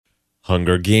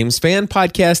Hunger Games Fan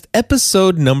Podcast,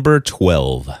 episode number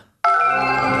 12.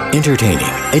 Entertaining,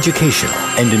 educational,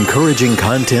 and encouraging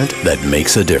content that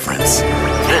makes a difference.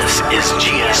 This is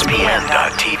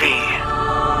GSPN.TV.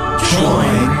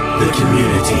 Join the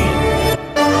community.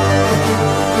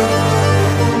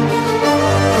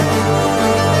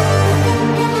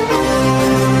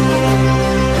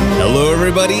 Hello,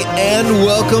 everybody, and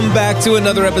welcome back to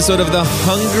another episode of the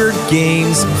Hunger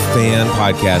Games Fan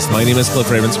Podcast. My name is Cliff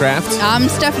Ravenscraft. I'm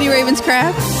Stephanie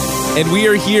Ravenscraft. And we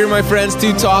are here, my friends,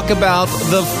 to talk about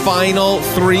the final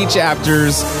 3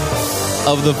 chapters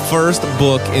of the first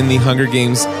book in the Hunger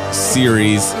Games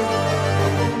series,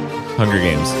 Hunger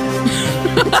Games.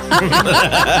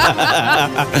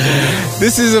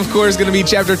 This is, of course, going to be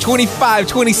chapter 25,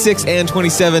 26, and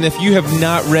 27. If you have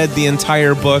not read the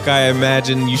entire book, I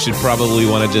imagine you should probably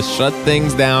want to just shut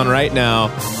things down right now,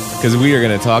 because we are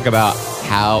going to talk about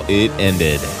how it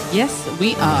ended. Yes,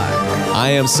 we are.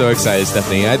 I am so excited,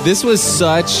 Stephanie. This was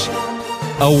such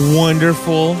a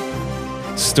wonderful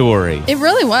story. It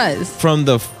really was. From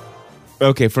the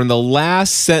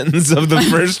last sentence of the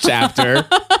first chapter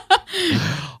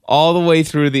all the way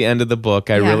through the end of the book.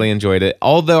 I really enjoyed it.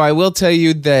 Although I will tell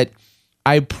you that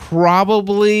I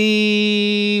probably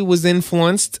was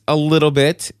influenced a little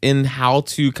bit in how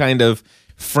to kind of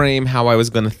frame how I was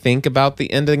going to think about the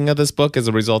ending of this book as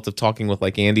a result of talking with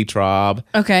like Andy Traub.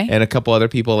 Okay. And a couple other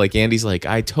people. Like Andy's like,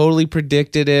 I totally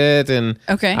predicted it. And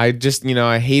I just,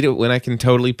 I hate it when I can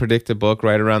totally predict a book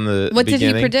right around the What beginning.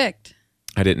 did he predict?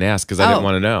 I didn't ask because I didn't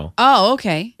want to know. Oh,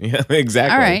 okay. Yeah,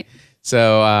 exactly. All right.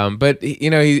 So, but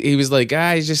he was like,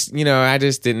 I just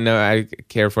didn't know I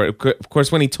care for it. Of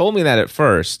course, when he told me that at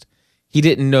first, he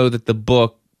didn't know that the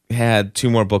book had 2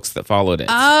 more books that followed it.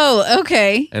 Oh,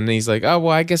 okay. And he's like, oh,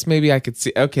 well, I guess maybe I could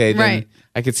see. Okay, then Right.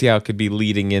 I could see how it could be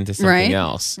leading into something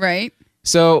else. Right.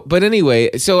 So, but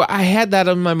anyway, so I had that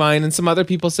on my mind, and some other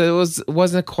people said it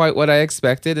wasn't quite what I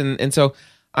expected, and so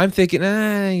I'm thinking,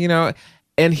 and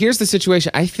here's the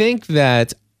situation. I think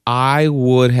that I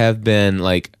would have been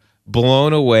like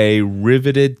blown away,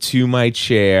 riveted to my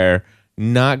chair,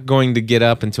 not going to get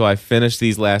up until I finished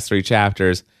these last 3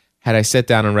 chapters had I sat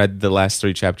down and read the last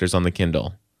 3 chapters on the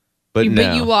Kindle. But no.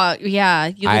 But you walk, you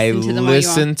listened to them while you walk. I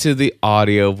listened to the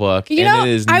audiobook, and it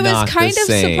is not the same. I was kind of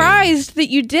surprised that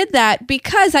you did that,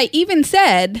 because I even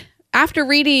said, after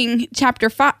reading chapter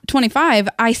 25,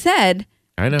 I said,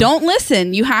 I know. Don't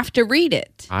listen, you have to read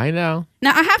it. I know.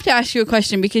 Now, I have to ask you a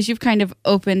question, because you've kind of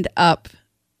opened up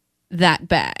that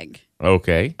bag.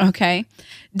 Okay. Okay.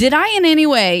 Did I in any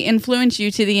way influence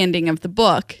you to the ending of the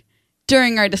book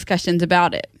during our discussions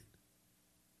about it?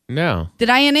 No. Did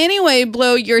I in any way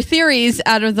blow your theories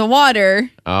out of the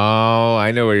water Oh,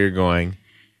 I know where you're going.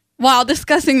 while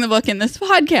discussing the book in this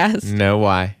podcast? No,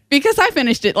 why? Because I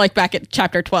finished it like back at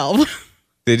chapter 12.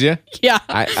 Did you? Yeah.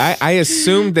 I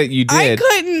assumed that you I did.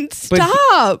 couldn't but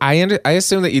stop. I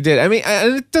assume that you did. I mean,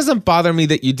 it doesn't bother me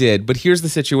that you did, but here's the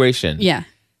situation. Yeah.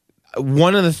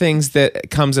 One of the things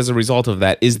that comes as a result of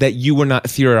that is that you were not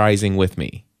theorizing with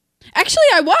me. Actually,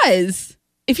 I was.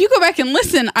 If you go back and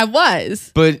listen, I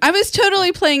was. But I was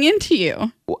totally playing into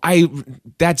you.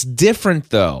 that's different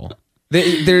though.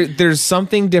 There's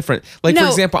something different. Like, for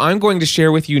example, I'm going to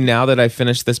share with you now that I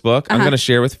finished this book. I'm going to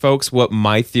share with folks what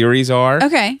my theories are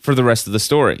for the rest of the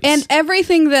stories. And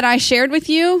everything that I shared with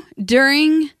you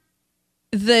during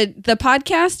the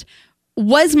podcast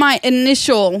was my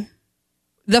initial,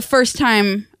 the first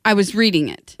time I was reading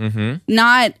it. Mm-hmm.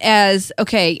 Not as,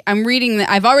 okay, I'm reading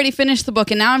I've already finished the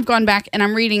book, and now I've gone back and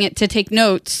I'm reading it to take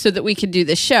notes so that we could do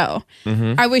this show.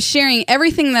 Mm-hmm. I was sharing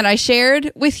everything that I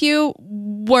shared with you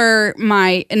were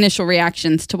my initial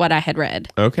reactions to what I had read.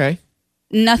 Okay.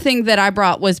 Nothing that I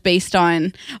brought was based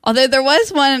on, although there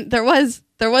was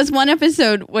one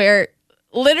episode where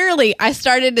literally I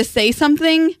started to say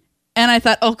something and I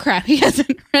thought, oh crap, he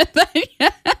hasn't read that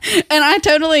yet. And I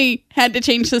totally had to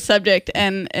change the subject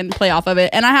and play off of it.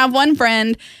 And I have one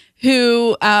friend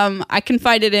who I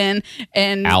confided in,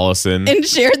 and Allison, and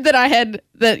shared that I had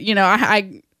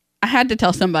to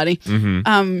tell somebody.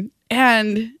 Mm-hmm.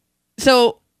 And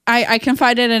so I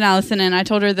confided in Allison, and I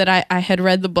told her that I had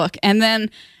read the book. And then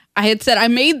I had said, I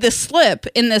made this slip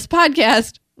in this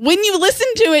podcast. When you listen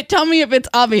to it, tell me if it's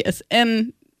obvious.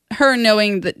 And her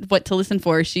knowing what to listen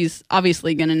for, she's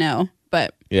obviously going to know.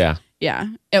 But yeah,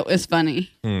 it was funny.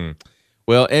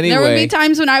 Well, anyway, there would be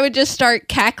times when I would just start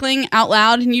cackling out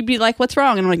loud, and you'd be like, "What's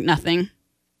wrong?" And I'm like, "Nothing."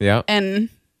 Yeah. And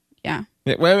yeah.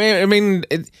 Well, I mean,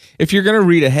 if you're gonna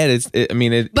read ahead,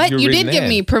 But you did give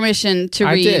me permission to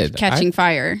read Catching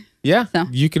Fire. Yeah, so.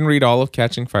 You can read all of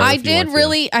Catching Fire. I did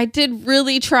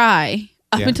really try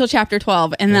up until chapter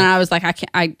 12, and then I was like, I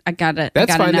can't. I gotta.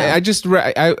 That's I gotta fine. know. I just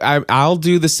I'll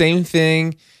do the same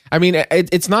thing. I mean,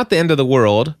 it's not the end of the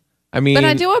world. I mean, but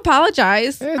I do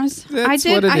apologize. That's I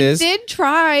did. what it is. I did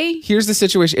try. Here's the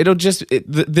situation.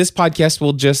 This podcast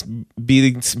will just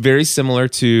be very similar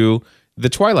to the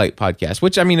Twilight podcast,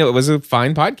 which, I mean, it was a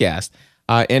fine podcast.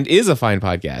 And is a fine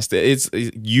podcast.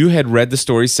 You had read the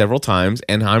story several times,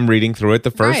 and I'm reading through it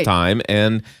the first time,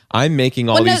 and I'm making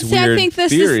all these weird I think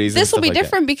theories. This will be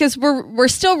different because we're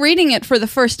still reading it for the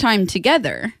first time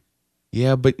together.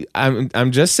 Yeah, but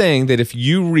I'm just saying that if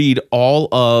you read all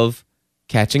of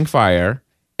Catching Fire,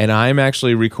 and I'm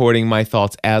actually recording my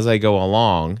thoughts as I go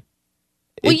along.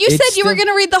 Well, you said you were going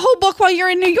to read the whole book while you're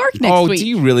in New York next week. Oh, do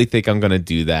you really think I'm going to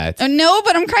do that? No,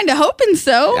 but I'm kind of hoping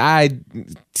so.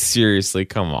 Seriously,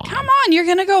 come on. Come on, you're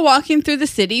going to go walking through the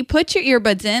city, put your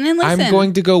earbuds in and listen. I'm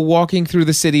going to go walking through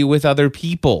the city with other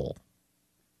people.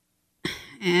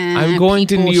 I'm going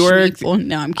to New York.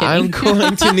 No, I'm kidding. I'm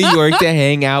going to New York to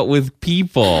hang out with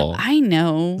people. I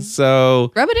know.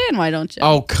 So rub it in, why don't you?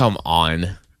 Oh, come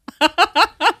on.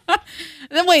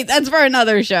 Then wait, that's for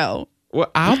another show. Well,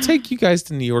 I'll take you guys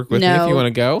to New York with me if you want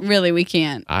to go. Really, we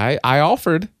can't. I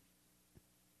offered.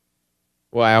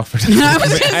 Well, I offered. I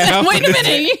was going to say, wait a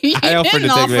minute. You didn't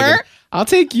offer. I'll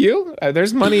take you.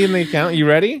 There's money in the account. You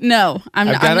ready? No,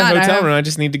 I've got a hotel room. I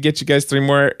just need to get you guys 4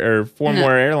 more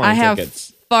airline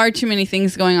tickets. Far too many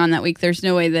things going on that week. There's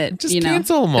no way that just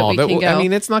cancel them all. I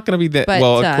mean, it's not going to be that.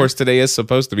 Well, of course, today is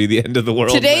supposed to be the end of the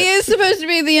world. Today is supposed to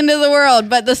be the end of the world,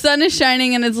 but the sun is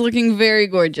shining and it's looking very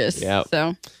gorgeous. Yeah.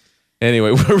 So,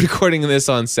 anyway, we're recording this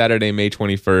on Saturday, May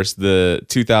 21st, the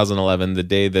 2011, the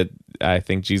day that I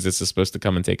think Jesus is supposed to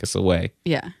come and take us away.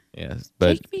 Yeah. Yes,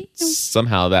 but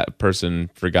somehow that person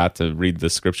forgot to read the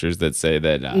scriptures that say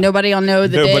that nobody will know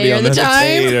the day or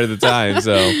the time.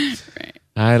 So right.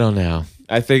 I don't know.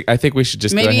 I think we should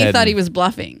just maybe go ahead. He thought he was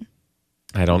bluffing.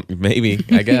 I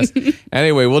guess.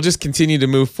 Anyway, we'll just continue to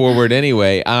move forward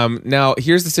anyway. Now,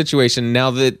 here's the situation.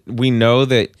 Now that we know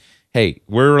that, hey,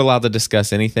 we're allowed to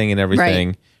discuss anything and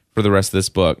everything for the rest of this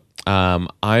book,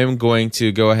 I'm going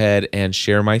to go ahead and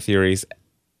share my theories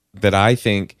that I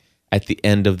think at the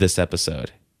end of this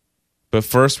episode. But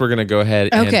first, we're going to go ahead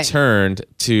and turn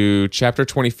to chapter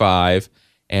 25,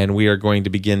 and we are going to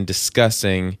begin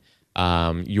discussing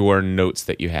your notes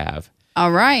that you have.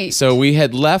 All right. So we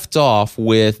had left off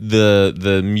with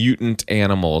the mutant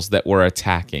animals that were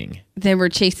attacking. They were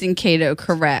chasing Cato,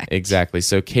 correct? Exactly.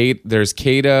 So there's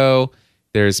Cato,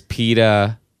 there's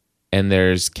Peeta, and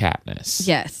there's Katniss.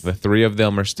 Yes. The 3 of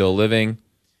them are still living,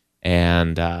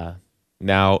 and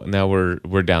now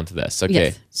we're down to this. Okay.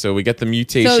 Yes. So we got the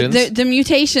mutations. So the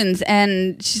mutations,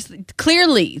 and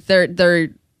clearly they're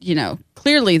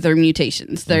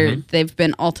mutations. They've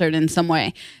been altered in some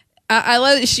way. I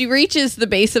love. She reaches the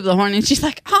base of the horn and she's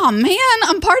like, "Oh man,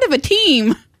 I'm part of a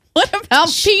team. What about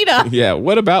Peeta?" Yeah,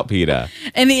 what about Peeta?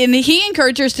 And he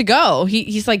encourages her to go.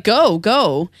 He's like, "Go."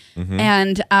 Mm-hmm.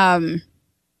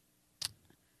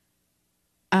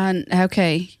 And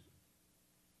okay.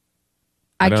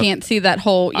 I can't see that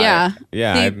whole. Yeah.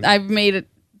 I've made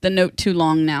the note too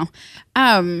long now.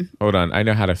 Hold on. I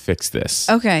know how to fix this.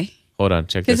 Okay. Hold on.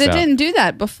 Check this out. Because it didn't do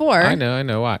that before. I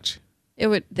know. Watch. It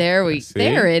would. There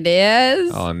it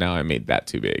is. Oh, now I made that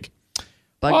too big.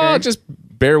 Bugger. Oh, just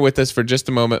bear with us for just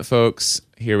a moment, folks.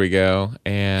 Here we go.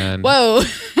 And whoa.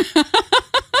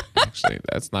 Actually,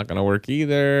 that's not going to work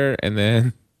either. And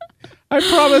then I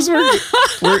promise we're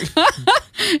it's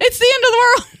the end of the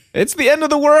world. It's the end of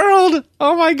the world.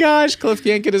 Oh my gosh. Cliff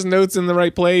can't get his notes in the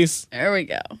right place. There we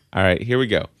go. All right, here we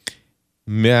go.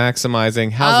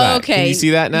 Maximizing. How's that? Okay. Can you see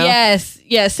that now? Yes.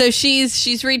 So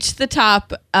she's reached the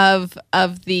top of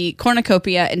the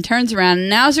cornucopia and turns around. And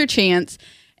now's her chance.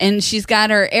 And she's got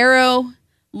her arrow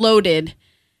loaded.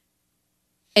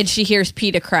 And she hears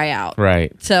Peeta cry out.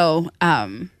 Right. So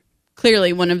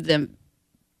clearly one of the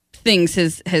things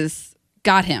has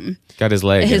got him. Got his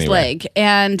leg. Leg.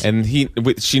 And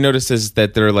she notices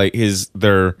that they're like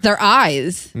their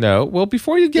eyes. No. Well,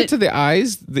 before you get to the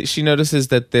eyes, she notices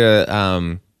that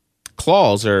the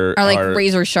claws are like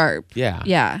razor sharp. Yeah.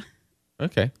 Yeah.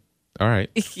 Okay. All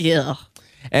right. Yeah.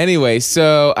 Anyway,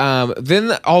 so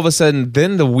then all of a sudden,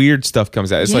 then the weird stuff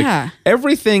comes out. It's like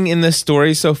everything in this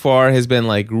story so far has been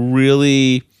like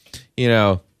really,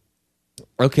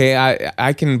 okay,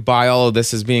 I can buy all of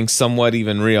this as being somewhat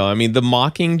even real. I mean, the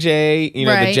Mockingjay, the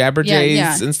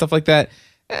Jabberjays and stuff like that,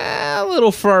 a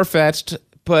little far-fetched,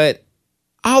 but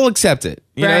I'll accept it.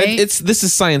 You know, this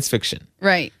is science fiction.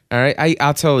 Right. All right,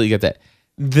 I'll totally get that.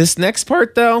 This next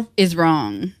part, though, is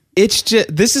wrong. It's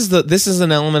just this is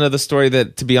an element of the story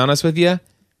that, to be honest with you,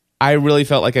 I really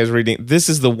felt like I was reading. This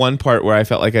is the one part where I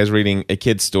felt like I was reading a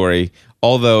kid's story.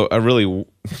 Although a really,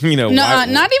 no, not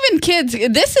even kids.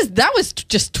 That was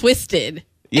just twisted.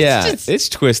 It's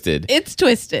twisted. It's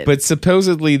twisted. But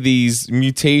supposedly these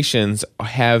mutations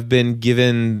have been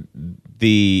given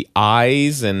the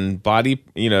eyes and body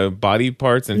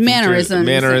parts and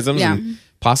mannerisms, yeah. and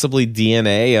possibly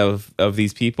DNA of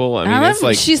these people. I mean, it's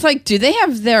like she's like, do they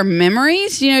have their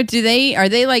memories? Are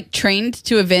they like trained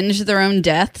to avenge their own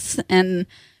deaths? And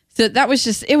so that was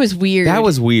just, it was weird. That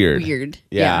was weird. Weird.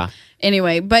 Yeah.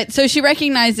 Anyway, but so she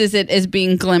recognizes it as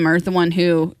being Glimmer, the one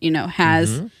who,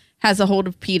 has a hold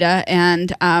of Peeta,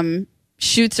 and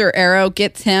shoots her arrow,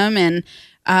 gets him, and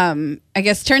I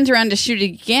guess turns around to shoot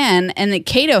again, and then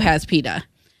Cato has Peeta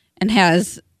and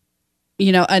has,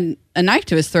 a knife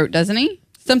to his throat, doesn't he?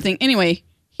 Something. Anyway,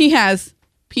 he has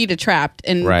Peeta trapped.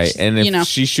 And right. And if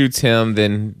she shoots him,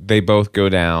 then they both go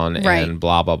down and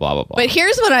blah, blah, blah, blah, blah. But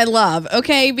here's what I love,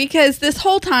 okay? Because this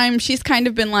whole time she's kind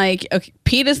of been like, okay,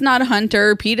 Peeta's not a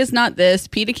hunter. Peeta's not this.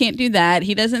 Peeta can't do that.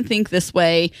 He doesn't think this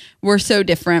way. We're so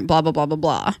different, blah, blah, blah, blah,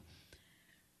 blah.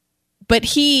 But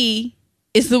he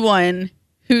is the one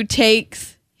who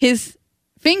takes his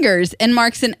fingers and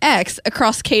marks an X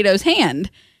across Cato's hand,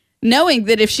 knowing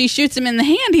that if she shoots him in the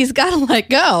hand, he's got to let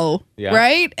go,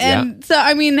 right? And so,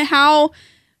 I mean, how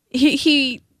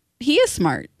he is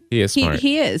smart. He is smart.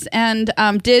 He is, and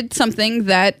did something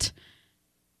that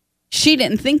she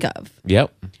didn't think of.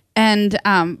 Yep. And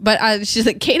but she's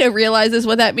like, Cato realizes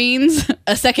what that means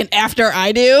a second after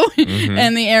I do,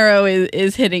 and the arrow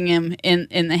is hitting him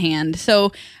in the hand.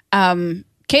 So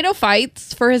Cato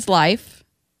fights for his life.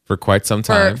 For quite some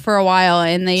time. For a while,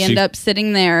 and they end up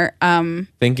sitting there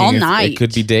thinking all night. It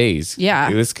could be days.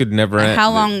 Yeah. This could never end. How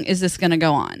long is this going to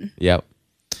go on? Yep.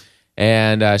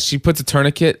 And she puts a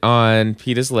tourniquet on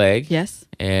Peeta's leg. Yes.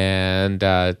 And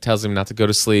tells him not to go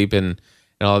to sleep and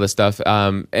all this stuff.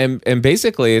 And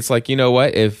basically, it's like, you know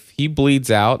what? If he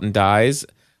bleeds out and dies,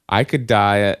 I could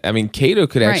die. I mean, Cato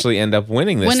could actually end up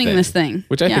winning this thing.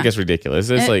 Which I think is ridiculous.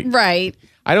 It's like... Right.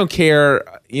 I don't care,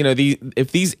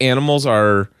 if these animals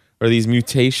or these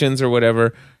mutations or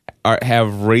whatever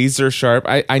have razor sharp.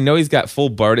 I know he's got full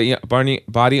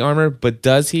body armor, but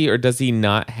does he or does he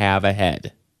not have a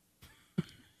head?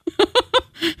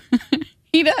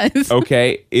 He does.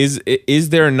 Okay, is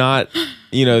there not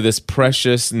this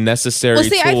precious necessary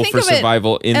tool for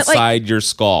survival inside your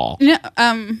skull? No,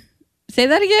 say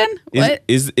that again. What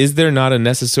is there not a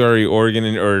necessary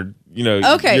organ or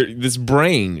this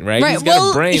brain, right? He's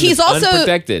got a brain that's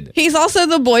unprotected. He's also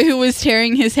the boy who was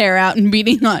tearing his hair out and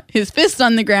beating his fist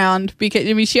on the ground because,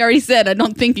 she already said, I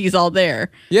don't think he's all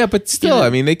there. Yeah, but still, I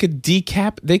mean, they could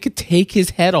take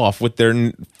his head off with their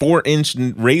 4-inch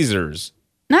razors.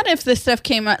 Not if this stuff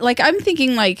came out. Like, I'm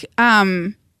thinking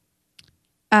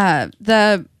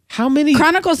the... How many?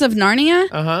 Chronicles of Narnia.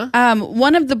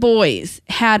 One of the boys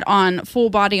had on full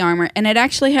body armor, and it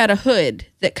actually had a hood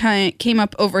that kind of came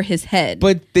up over his head.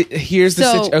 But here's the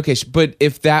situation. Okay, but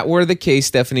if that were the case,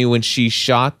 Stephanie, when she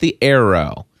shot the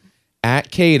arrow at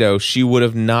Cato, she would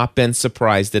have not been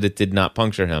surprised that it did not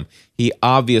puncture him. He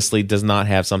obviously does not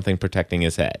have something protecting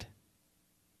his head.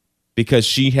 Because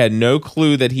she had no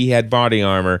clue that he had body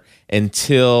armor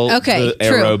until the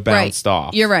arrow bounced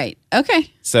off. You're right.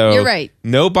 Okay. So you're right.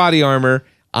 No body armor.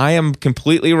 I am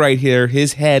completely right here.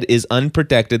 His head is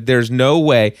unprotected. There's no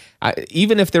way,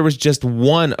 even if there was just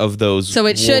one of those. So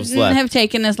it shouldn't have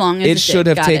taken as long as it should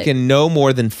have taken no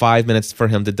more than 5 minutes for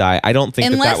him to die. I don't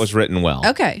think that was written well.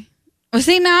 Okay. Well,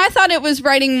 see, now I thought it was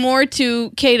writing more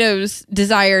to Cato's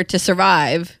desire to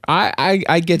survive.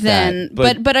 I get that,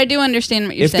 but I do understand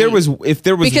what you're saying. If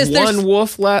there was because one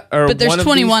wolf left, but there's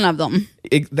 21 of them.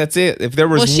 That's it. If there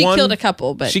was she killed a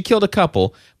couple, but she killed a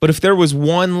couple. But if there was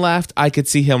one left, I could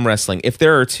see him wrestling. If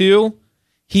there are two,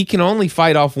 he can only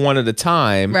fight off one at a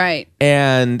time, right?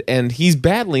 And he's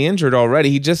badly injured already.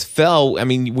 He just fell. I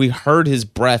mean, we heard his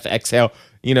breath exhale.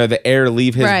 The air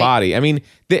leave his body. I mean,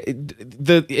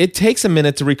 it takes a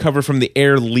minute to recover from the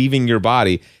air leaving your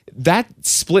body. That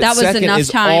split second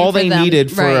is all they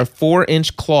needed for a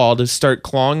 4-inch claw to start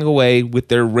clawing away with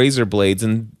their razor blades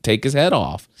and take his head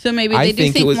off. So maybe they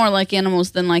do think more like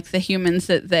animals than like the humans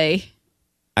that they.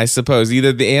 I suppose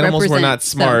either the animals were not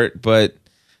smart, but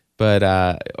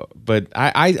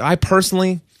I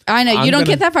personally. I know you don't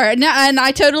get that far, no, and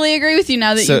I totally agree with you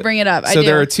now that you bring it up. So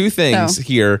there are two things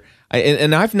here.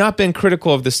 And I've not been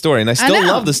critical of the story, and I still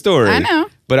love the story. I know.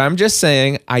 But I'm just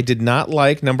saying I did not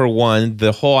like, number one,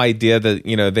 the whole idea that,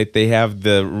 that they have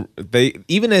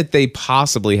even if they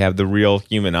possibly have the real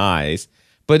human eyes,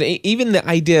 but even the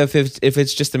idea if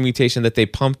it's just a mutation that they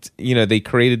pumped, they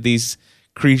created these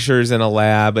creatures in a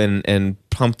lab and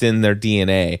pumped in their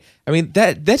DNA. I mean,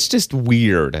 that's just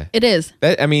weird. It is.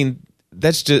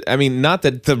 That's just, not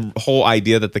that the whole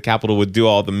idea that the Capitol would do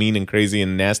all the mean and crazy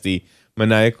and nasty,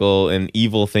 maniacal and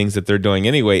evil things that they're doing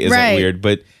anyway isn't weird,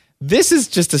 but this is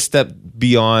just a step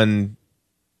beyond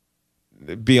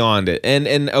it.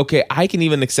 And okay, I can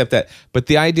even accept that. But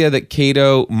the idea that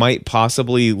Cato might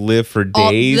possibly live for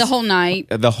days, the whole night,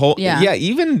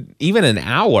 even an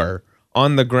hour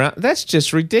on the ground, that's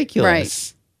just ridiculous.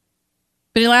 Right.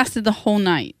 But he lasted the whole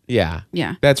night. Yeah.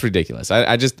 Yeah. That's ridiculous.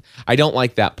 I don't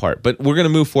like that part. But we're going to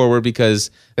move forward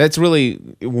because that's really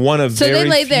one of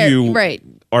very few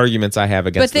arguments I have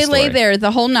against the story. But they lay there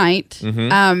the whole night.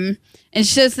 Mm-hmm. And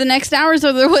she says the next hours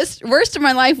are the worst of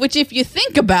my life, which if you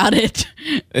think about it,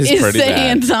 is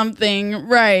saying bad. something.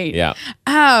 Right. Yeah.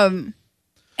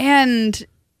 And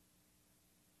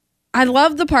I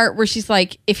love the part where she's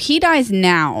like, if Peeta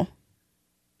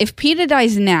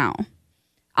dies now,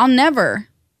 I'll never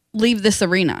leave this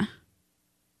arena.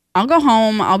 I'll go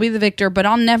home, I'll be the victor, but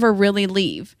I'll never really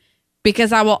leave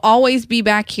because I will always be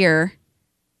back here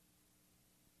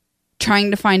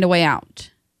trying to find a way out.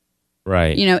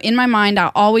 Right. You know, in my mind,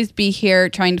 I'll always be here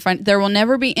trying to find, there will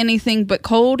never be anything but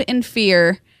cold and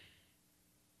fear.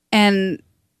 And,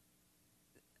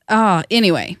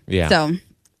 anyway. Yeah. So,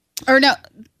 or no,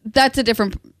 that's a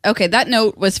different, okay, that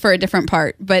note was for a different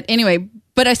part. But anyway,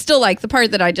 but I still like the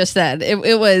part that I just said.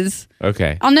 It was,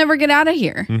 okay, I'll never get out of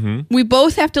here. Mm-hmm. We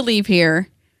both have to leave here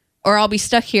or I'll be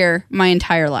stuck here my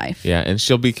entire life. Yeah. And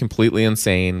she'll be completely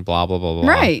insane, blah, blah, blah, blah.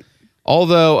 Right.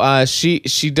 Although she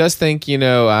does think,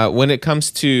 when it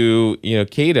comes to,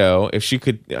 Cato, if she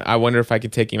could, I wonder if I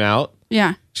could take him out.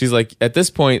 Yeah. She's like, at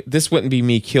this point, this wouldn't be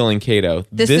me killing Cato.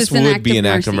 This would be an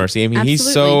act of mercy. I mean, Absolutely.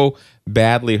 He's so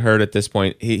badly hurt at this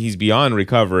point. He's beyond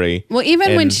recovery. Well,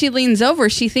 even when she leans over,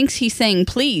 she thinks he's saying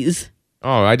please.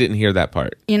 Oh, I didn't hear that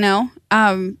part.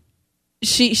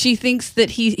 She thinks that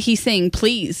he's saying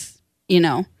please,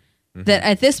 Mm-hmm. That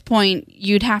at this point,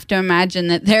 you'd have to imagine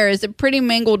that there is a pretty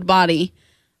mangled body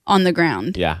on the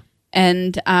ground. Yeah.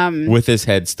 And with his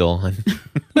head still on.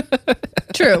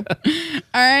 True.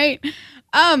 All right.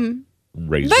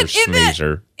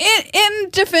 Razor. In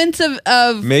defense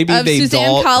of maybe of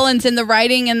Suzanne Collins and the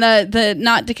writing and the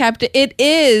not decapitated, it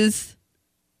is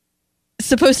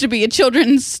supposed to be a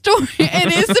children's story.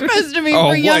 It is supposed to be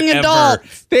for young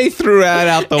adults. They threw that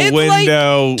out the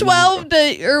window. Like 12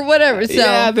 to or whatever. So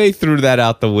yeah, they threw that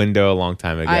out the window a long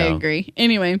time ago. I agree.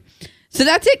 Anyway, so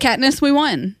that's it, Katniss. We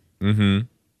won. Mm-hmm.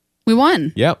 We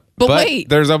won. Yep. But wait,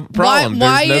 there's a problem.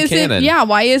 Why there's no canon. Yeah,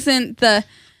 why isn't the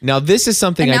Now this is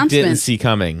something I didn't see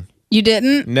coming. You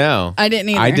didn't? No. I didn't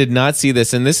either. I did not see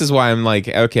this. And this is why I'm like,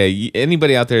 okay,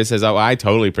 anybody out there that says, oh, I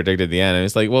totally predicted the end. And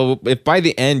it's like, well, if by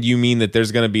the end you mean that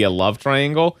there's going to be a love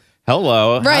triangle,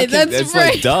 hello. Right, that's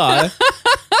right. Like, duh.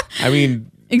 I mean.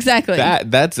 Exactly.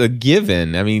 That's a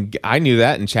given. I mean, I knew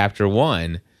that in chapter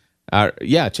 1.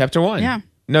 Chapter 1. Yeah.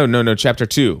 No, chapter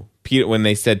 2. Peeta, when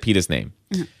they said Peeta's name.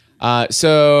 Mm-hmm.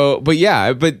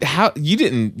 But how you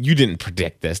didn't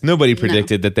predict this. Nobody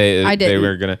predicted that they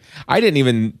were gonna. I didn't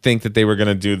even think that they were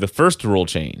gonna do the first rule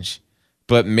change.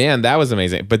 But man, that was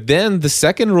amazing. But then the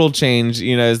second rule change,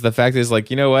 is the fact is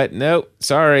like, you know what? Nope,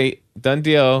 sorry, done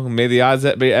deal. May the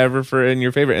odds be ever for in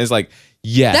your favor. And it's like,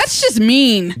 yes, that's just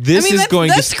mean.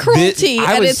 That's cruelty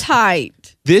at its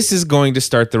height. This is going to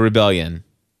start the rebellion.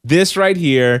 This right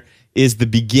here is the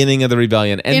beginning of the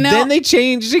rebellion, and then they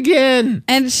changed again.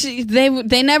 And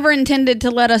they never intended to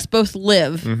let us both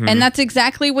live, and that's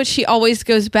exactly what she always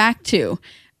goes back to.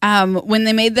 When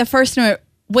they made the first note,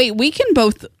 wait, we can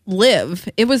both live.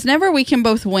 It was never we can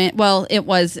both win. Well, it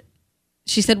was.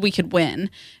 She said we could win,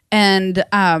 and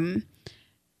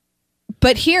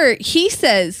but here he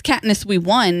says, Katniss, we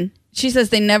won. She says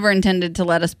they never intended to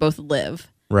let us both live,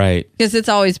 right? Because it's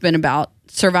always been about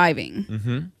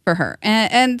surviving for her.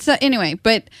 And so anyway,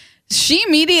 but she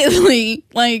immediately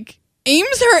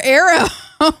aims her arrow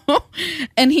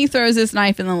and he throws his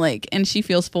knife in the lake and she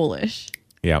feels foolish.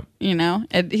 Yep.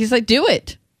 And he's like, do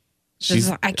it. She's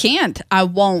like, I can't. I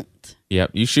won't. Yep.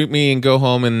 You shoot me and go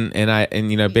home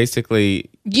and basically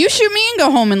you shoot me and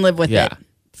go home and live with it.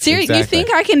 Seriously, exactly. You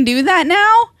think I can do that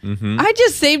now? Mm-hmm. I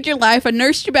just saved your life. I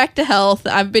nursed you back to health.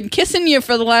 I've been kissing you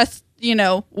for the last,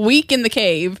 week in the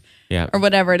cave. Yeah. Or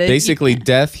whatever it is. Basically,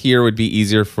 death here would be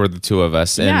easier for the two of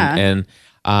us. And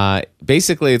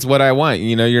basically, it's what I want.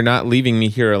 You're not leaving me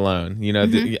here alone.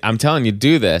 I'm telling you,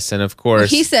 do this. And of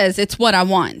course. He says it's what I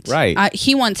want. Right.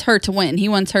 He wants her to win. He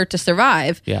wants her to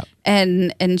survive. Yeah.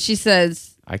 And she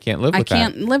says. I can't live with that. I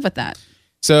can't live with that.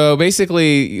 So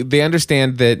basically, they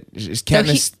understand that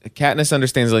Katniss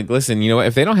understands, like, listen, you know what?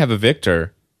 If they don't have a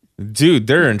victor, dude,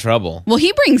 they're in trouble. Well,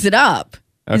 he brings it up.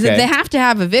 Is that Okay. they have to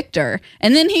have a victor.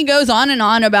 And then he goes on and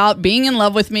on about being in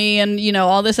love with me and,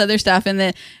 all this other stuff.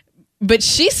 But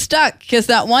she's stuck because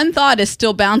that one thought is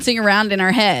still bouncing around in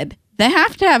her head. They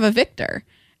have to have a victor.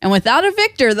 And without a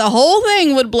victor, the whole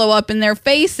thing would blow up in their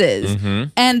faces. Mm-hmm.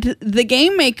 And the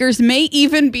game makers may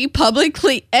even be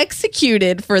publicly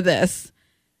executed for this.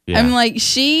 Yeah. I'm like,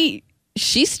 she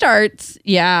starts,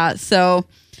 so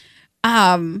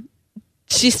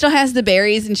she still has the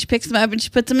berries and she picks them up and she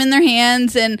puts them in their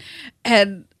hands. And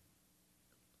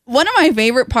one of my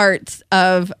favorite parts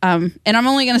of, and I'm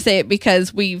only going to say it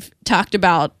because we've talked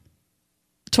about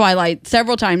Twilight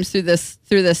several times through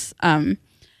this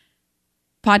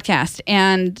podcast,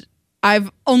 and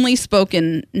I've only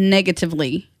spoken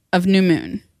negatively of New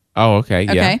Moon. Oh, okay.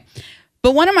 Okay. Yeah.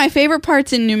 But one of my favorite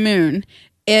parts in New Moon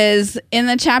is in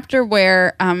the chapter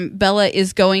where Bella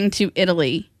is going to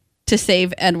Italy to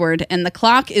save Edward, and the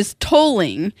clock is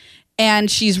tolling, and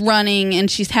she's running, and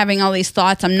she's having all these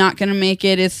thoughts. I'm not going to make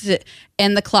it.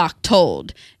 And the clock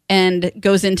tolled, and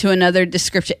goes into another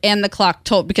description. And the clock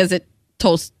tolled because it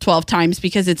tolls 12 times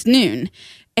because it's noon.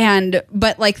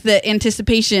 But like the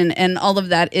anticipation and all of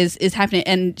that is happening,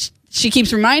 and she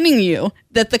keeps reminding you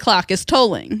that the clock is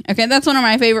tolling. Okay, that's one of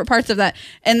my favorite parts of that,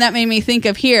 and that made me think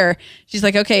of here. She's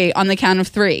like, okay, on the count of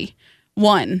 3,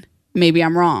 1, maybe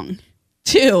I'm wrong.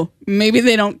 2, maybe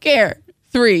they don't care.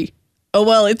 3, oh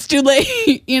well, it's too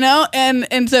late,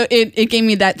 and so it gave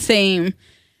me that same.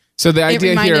 So the idea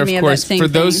reminded here, me of of course, that same for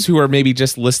those thing. who are maybe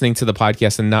just listening to the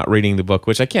podcast and not reading the book,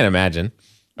 which I can't imagine.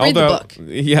 Read the book.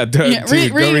 Yeah, Yeah, dude,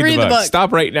 go read the book. book.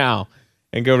 Stop right now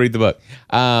and go read the book.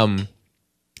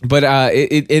 But I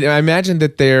imagine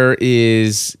that there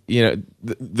is,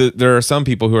 there are some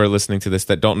people who are listening to this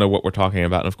that don't know what we're talking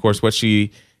about. And of course, what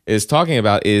she is talking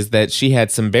about is that she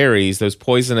had some berries, those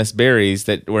poisonous berries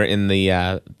that were in the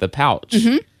pouch.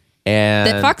 Mm-hmm. And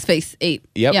That Foxface ate.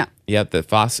 Yep. Yeah. Yep. The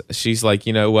Fox. She's like,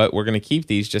 you know what? We're going to keep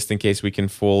these just in case we can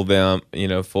fool them.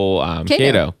 Fool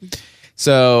Kato.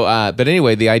 So, but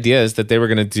anyway, the idea is that they were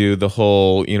going to do the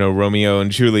whole, Romeo and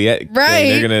Juliet thing. Right.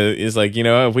 They're going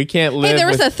to if we can't live. Hey, there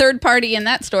was a third party in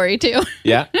that story too.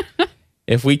 Yeah.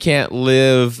 If we can't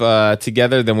live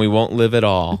together, then we won't live at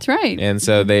all. That's right. And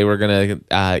so they were going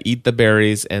to eat the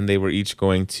berries, and they were each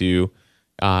going to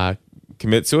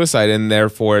commit suicide, and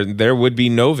therefore there would be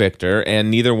no victor, and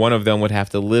neither one of them would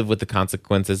have to live with the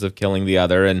consequences of killing the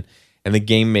other. And the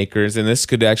game makers, and this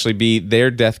could actually be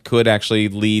their death could actually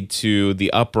lead to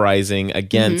the uprising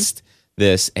against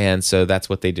this, and so that's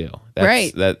what they do.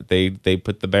 Right. That they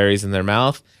put the berries in their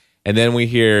mouth. And then we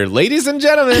hear, ladies and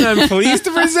gentlemen, I'm pleased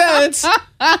to present.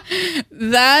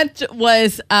 That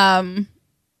was a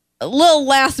little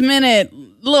last minute,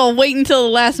 little wait until the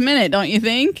last minute, don't you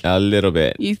think? A little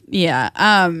bit. Yeah.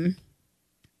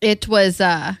 It was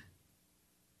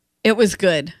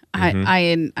good.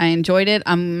 I enjoyed it.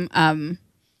 I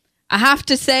have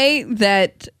to say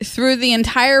that through the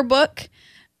entire book,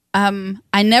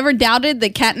 I never doubted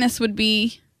that Katniss would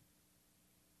be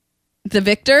the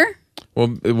victor.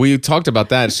 Well, we talked about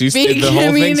that. She's the Because,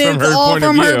 whole thing's from it's her all point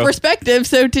from of view. her perspective.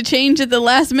 So to change at the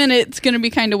last minute, it's going to be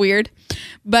kind of weird.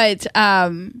 But I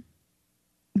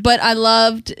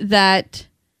loved that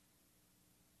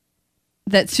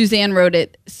Suzanne wrote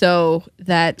it so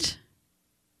that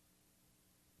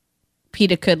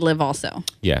Peeta could live also.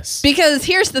 Yes. Because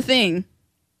here's the thing.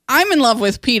 I'm in love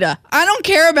with Peeta. I don't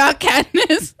care about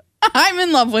Katniss. I'm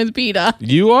in love with Peeta.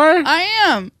 You are? I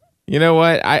am. You know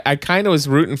what? I kind of was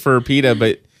rooting for Peeta,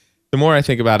 but the more I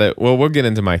think about it, well, we'll get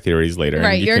into my theories later. and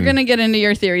Right. You're going to get into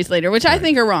your theories later, which I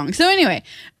think are wrong. So anyway.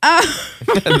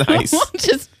 Nice.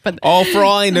 But For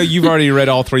all I know, you've already read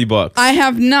all 3 books. I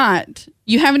have not.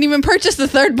 You haven't even purchased the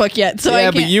 3rd book yet, so I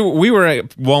yeah, can't. but we were at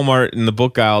Walmart in the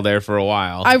book aisle there for a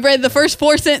while. I read the first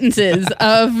 4 sentences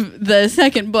of the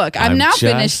 2nd book. I've I'm now just-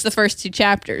 finished the first 2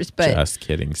 chapters, but Just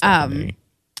kidding, Stephanie.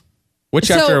 What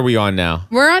chapter so- are we on now?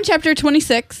 we're on chapter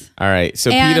 26. All right,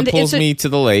 so And Peeta pulls it's a- me to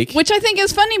the lake. Which I think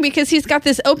is funny because he's got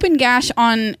this open gash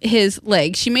on his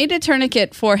leg. She made a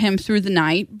tourniquet for him through the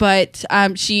night, but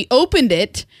she opened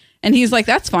it, and he's like,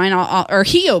 "That's fine." Or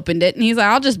he opened it, and he's like,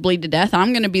 "I'll just bleed to death.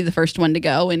 I'm going to be the first one to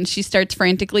go." And she starts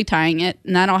frantically tying it,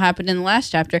 and that all happened in the last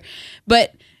chapter.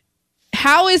 But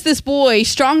how is this boy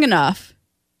strong enough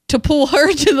to pull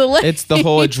her to the lake? It's the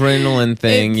whole adrenaline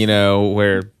thing,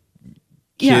 where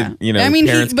yeah.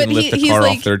 parents can lift a car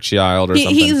off their child or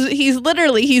something. He's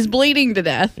literally bleeding to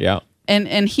death. Yeah.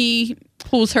 And he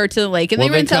pulls her to the lake, and Well,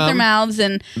 they they rinse out their come- mouths,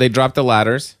 and They drop the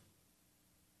ladders.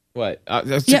 What?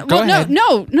 Yeah, go ahead.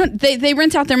 no. They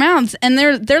rinse out their mouths, and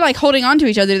they're like holding on to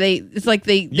each other. It's like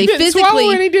they You didn't physically swallow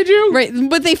any, did you? right,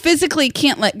 but they physically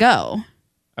can't let go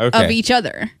Okay. of each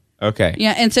other. Okay.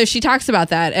 Yeah, and so she talks about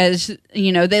that as,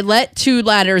 you know, they let 2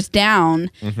 ladders down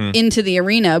into the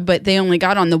arena, but they only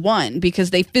got on the one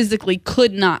because they physically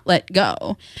could not let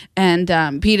go. And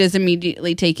Peta's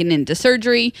immediately taken into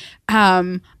surgery.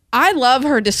 I love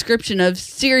her description of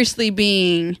seriously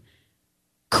being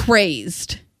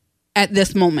crazed at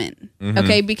this moment.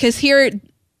 Okay, because here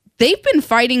they've been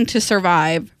fighting to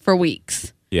survive for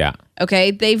weeks. Yeah.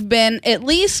 Okay, they've been at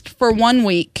least for 1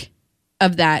 week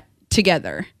of that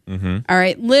together. All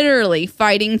right, literally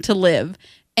fighting to live,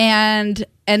 and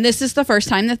this is the first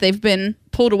time that they've been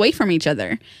pulled away from each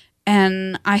other.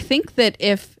 And I think that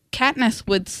if Katniss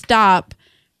would stop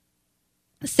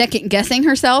second guessing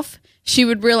herself, she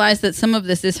would realize that some of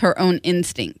this is her own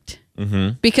instinct.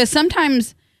 Because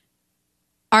sometimes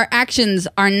our actions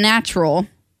are natural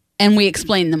and we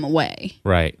explain them away.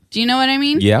 Right. Do you know what I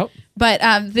mean? Yep. But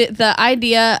the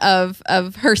idea of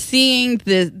her seeing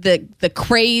the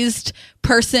crazed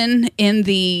person in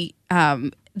the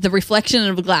reflection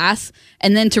of a glass,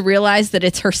 and then to realize that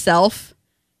it's herself,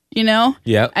 you know.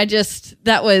 Yep.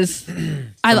 That was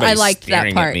I liked that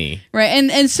staring part, at me. right?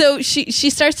 And so she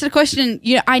starts to question.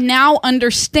 You know, I now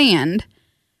understand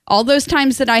all those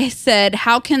times that I said,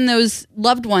 how can those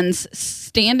loved ones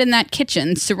stand in that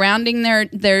kitchen surrounding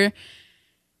their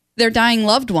dying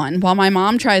loved one while my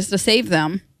mom tries to save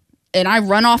them, and I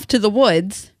run off to the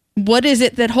woods. What is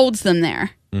it that holds them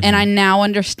there? And I now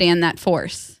understand that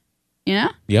force. You know?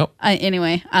 Yep.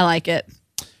 Anyway, I like it.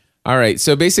 All right.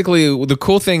 So basically, the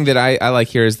cool thing that I like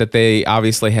here is that they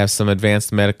obviously have some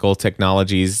advanced medical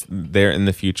technologies there in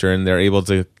the future, and they're able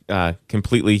to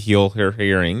completely heal her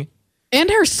hearing. And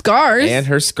her scars. And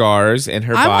her scars and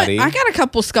her body. I got a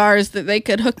couple scars that they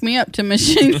could hook me up to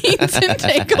machines and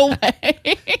take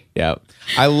away. Yeah.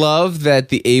 I love that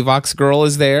the Avox girl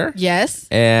is there. Yes.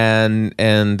 And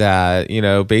you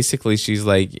know, basically she's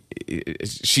like,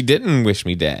 she didn't wish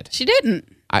me dead. She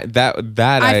didn't.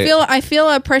 I feel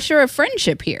a pressure of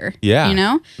friendship here. Yeah. You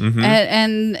know?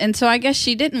 And so I guess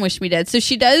she didn't wish me dead. So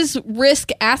she does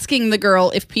risk asking the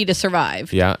girl if Peta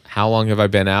survived. Yeah. How long have I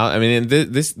been out? I mean,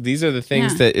 these are the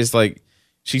things that is like,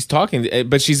 she's talking,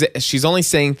 but she's only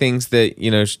saying things that,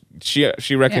 you know,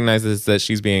 she recognizes that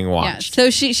she's being watched. Yeah. So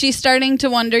she's starting to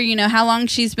wonder, you know, how long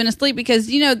she's been asleep, because,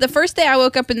 you know, the first day I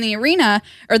woke up in the arena,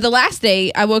 or the last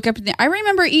day I woke up I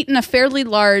remember eating a fairly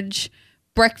large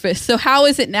breakfast. So how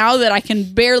is it now that I can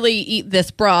barely eat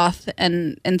this broth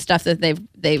and stuff that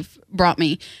they've brought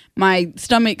me? My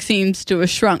stomach seems to have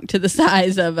shrunk to the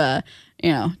size of a,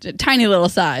 you know, tiny little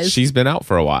size. She's been out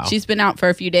for a while. She's been out for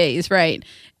a few days, right?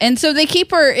 And so they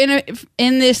keep her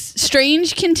in this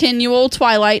strange continual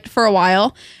twilight for a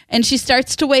while, and she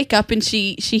starts to wake up, and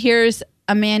she hears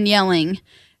a man yelling,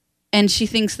 and she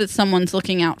thinks that someone's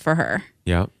looking out for her.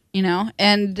 Yeah. You know,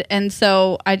 and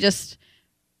so I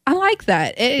like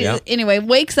that. Anyway,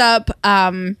 wakes up.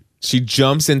 She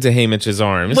jumps into Haymitch's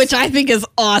arms, Which I think is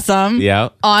awesome. Yeah.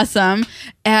 Awesome.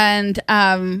 And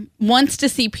wants to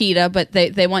see Peta, but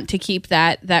they want to keep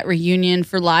that reunion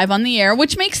for live on the air,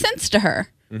 which makes sense to her.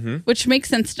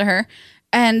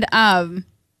 And I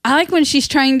like when she's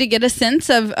trying to get a sense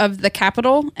of the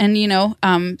Capitol. And, you know,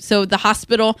 so the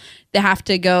hospital, they have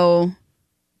to go,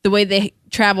 the way they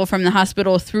travel from the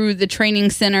hospital through the training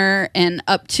center and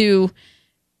up to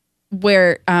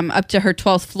where, up to her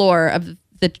 12th floor of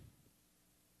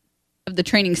the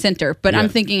training center, but I'm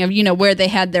thinking of, you know, where they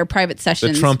had their private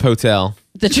sessions. The Trump Hotel.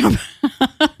 The Trump.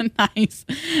 Nice.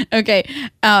 Okay.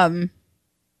 Now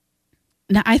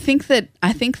I think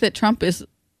that Trump is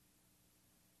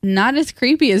not as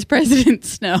creepy as President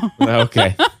Snow.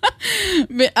 Okay.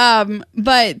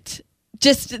 But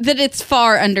just that it's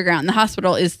far underground. The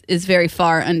hospital is very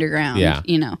far underground. Yeah.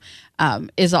 You know,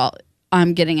 is all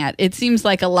I'm getting at. It seems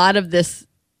like a lot of this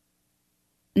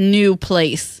new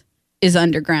place is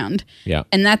underground. Yeah.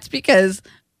 And that's because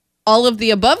all of the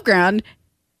above ground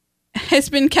has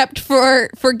been kept for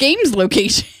games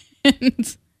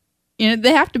locations. You know,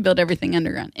 they have to build everything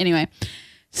underground. Anyway,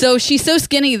 so she's so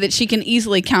skinny that she can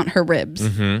easily count her ribs.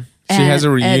 Mm-hmm. She has a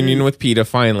reunion with Peta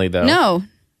finally, though. No,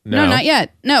 not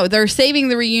yet. No, they're saving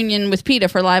the reunion with Peta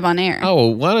for live on air. Oh,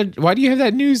 why do you have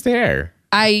that news there?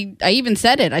 I even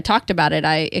said it. I talked about it.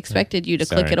 I expected you to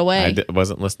click it away. I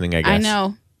wasn't listening, I guess. I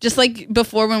know. Just like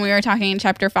before when we were talking in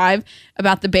chapter 5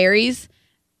 about the berries,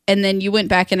 and then you went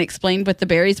back and explained what the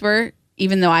berries were.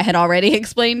 even though I had already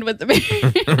explained what the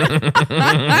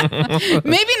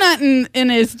maybe not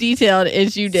in as detailed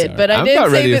as you did, Sorry. but I I'm did about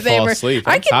say ready that to they fall were. asleep.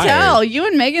 I I'm can tired. tell you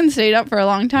and Megan stayed up for a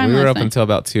long time. We were last up night. until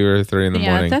about 2 or 3 in the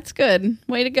morning. That's good.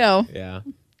 Way to go. Yeah.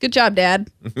 Good job, Dad.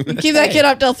 Keep that kid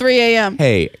up till 3 a.m.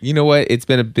 Hey, you know what? It's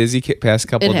been a busy past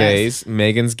couple It has. days.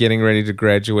 Megan's getting ready to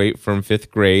graduate from 5th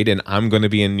grade, and I'm going to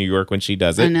be in New York when she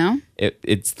does it. I know.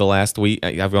 It's the last week.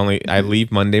 I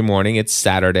leave Monday morning. It's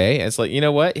Saturday. It's like, you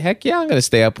know what? Heck yeah, I'm going to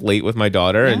stay up late with my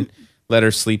daughter and let her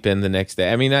sleep in the next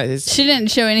day. I mean, She didn't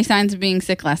show any signs of being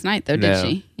sick last night, though, did No,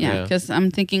 she? Yeah, no. because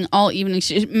I'm thinking all evening.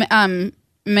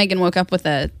 Megan woke up with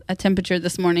a temperature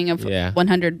this morning of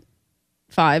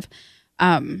 105.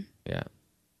 yeah.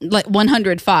 Like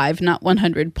 105, not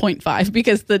 100.5,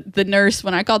 because the nurse,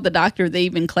 when I called the doctor, they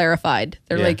even clarified.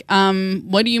 They're Yeah. like,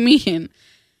 what do you mean?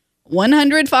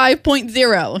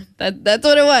 105.0. That's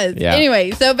what it was. Yeah.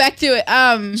 Anyway, so back to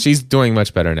it. She's doing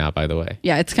much better now, by the way.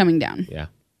 Yeah, it's coming down. Yeah.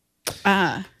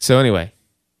 So anyway,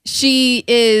 She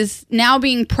is now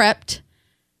being prepped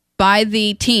by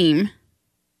the team,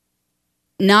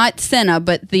 not Senna,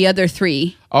 but the other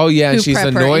three. oh yeah, and Who she's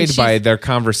prep her, annoyed and by she's- their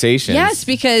conversations. Yes,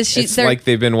 because it's like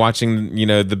they've been watching,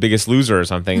 The Biggest Loser or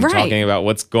something, Right. talking about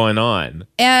what's going on.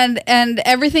 and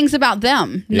everything's about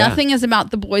them. Yeah. Nothing is about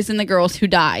the boys and the girls who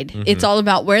died. It's all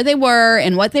about where they were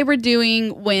and what they were doing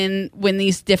when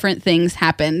these different things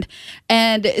happened.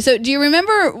 And so, do you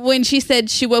remember when she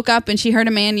said she woke up and she heard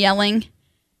a man yelling,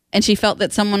 and she felt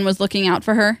that someone was looking out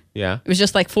for her? Yeah. It was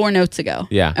just like 4 notes ago.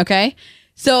 Yeah. Okay.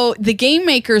 So the game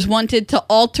makers wanted to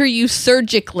alter you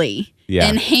surgically. Yeah.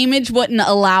 And Hamish wouldn't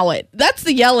allow it. That's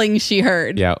the yelling she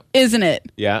heard. Yeah. Isn't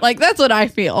it? Yeah. Like, that's what I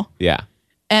feel. Yeah.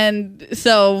 And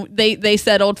so they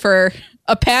settled for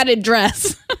a padded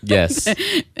dress. Yes.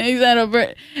 They settled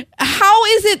for, how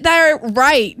is it they're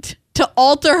right to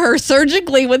alter her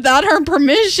surgically without her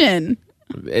permission?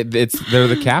 They're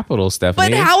the Capitol, Stephanie.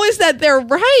 But how is that they're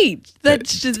right?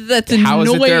 That's annoying. How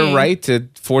is it their right to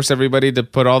force everybody to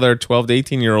put all their 12 to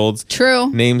 18-year-olds True.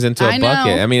 names into a I know.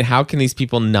 bucket? I mean, how can these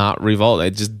people not revolt?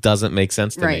 It just doesn't make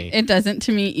sense to Right. me. It doesn't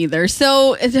to me either.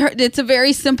 So it's a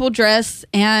very simple dress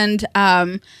and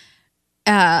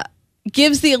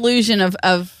gives the illusion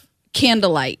of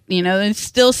candlelight. It's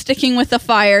still sticking with the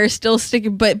fire, still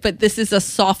sticking, but this is a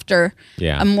softer,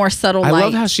 Yeah. a more subtle I light.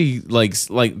 love how she like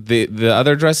the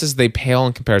other dresses, they pale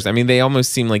in comparison. I mean, they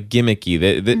almost seem like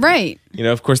gimmicky. Right.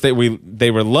 Of course they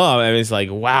were love. I mean, it's like,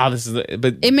 wow, this is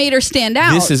but It made her stand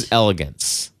out. this is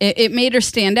elegance. It made her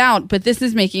stand out, but this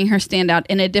is making her stand out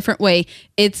in a different way.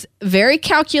 It's very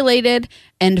calculated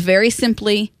and very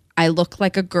simply, I look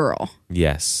like a girl,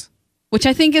 Yes. which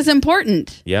I think is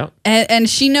important. Yeah. And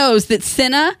she knows that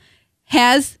Senna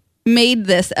has made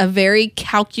this a very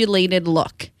calculated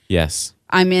look. Yes.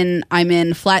 I'm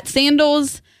in flat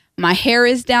sandals. My hair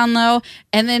is down low.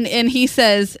 And she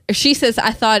says,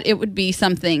 I thought it would be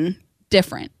something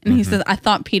different. And he says, I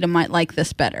thought PETA might like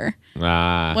this better,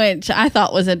 which I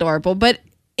thought was adorable. But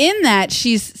in that,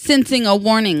 she's sensing a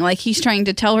warning, like he's trying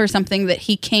to tell her something that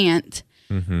he can't,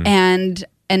 and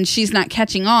she's not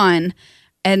catching on.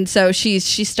 And so she's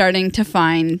starting to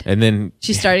find, And then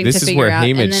she's starting this to is figure where out.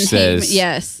 Hamish and then says,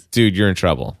 yes, dude, you're in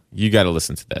trouble. You got to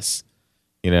listen to this.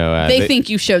 they think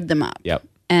you showed them up. Yep.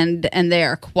 And they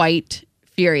are quite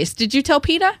furious. Did you tell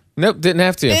PETA? Nope, didn't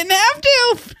have to. Didn't have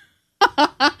to.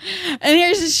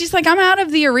 And she's like, I'm out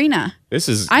of the arena. This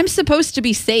is I'm supposed to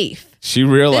be safe. she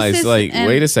realized, This is- like, and-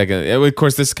 wait a second. Of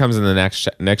course, this comes in the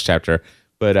next chapter.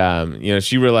 But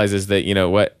she realizes that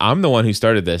what, I'm the one who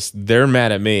started this. They're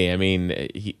mad at me. I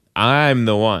mean, I'm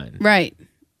the one. Right.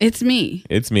 It's me.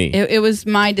 It's me. It was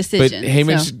my But decision.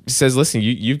 Hamish so. says, "Listen,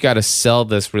 you've got to sell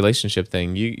this relationship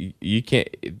thing. You can't.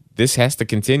 This has to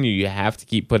continue. You have to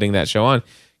keep putting that show on,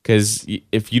 because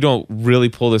if you don't really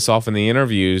pull this off in the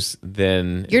interviews,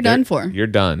 then You're done for. You're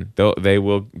done. They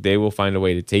will find a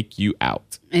way to take you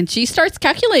out." And she starts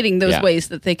calculating those Yeah. ways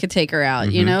that they could take her out,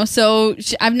 So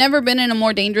I've never been in a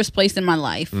more dangerous place in my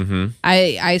life.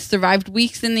 I survived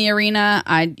weeks in the arena.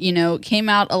 I, came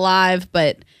out alive,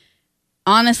 but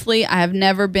honestly, I have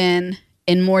never been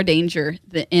in more danger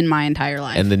in my entire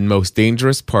life. And the most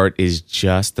dangerous part is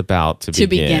just about to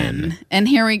begin. And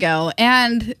here we go.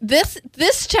 And this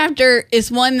chapter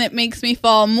is one that makes me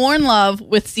fall more in love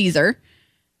with Caesar.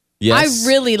 Yes, I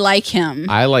really like him.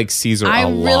 I like Caesar a lot. I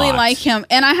really like him.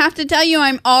 And I have to tell you,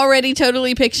 I'm already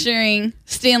totally picturing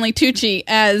Stanley Tucci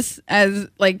as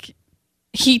like,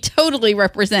 he totally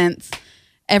represents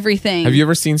everything. Have you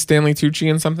ever seen Stanley Tucci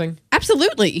in something?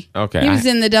 Absolutely. Okay. He was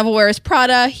in The Devil Wears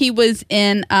Prada. He was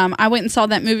in, I went and saw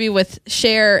that movie with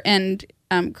Cher and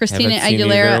Christina Haven't seen either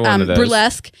one Aguilera, of those.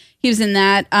 Burlesque. He was in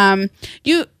that.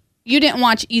 you didn't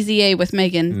watch Easy A with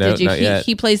Megan, No, did you? not yet.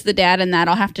 He plays the dad in that.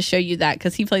 I'll have to show you that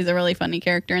because he plays a really funny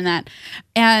character in that.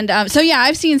 And so yeah,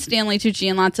 I've seen Stanley Tucci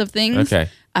in lots of things. Okay.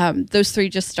 Those three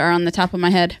just are on the top of my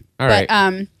head. All but,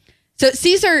 right. So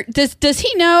Caesar, does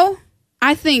he know?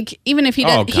 I think even if he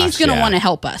doesn't, Oh, gosh, he's going to yeah. want to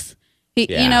help us.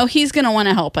 Yeah. He's going to want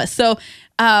to help us. So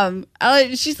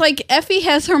she's like, Effie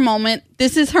has her moment.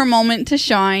 This is her moment to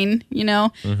shine.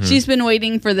 Mm-hmm. She's been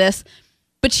waiting for this,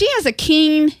 but she has a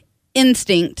keen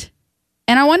instinct.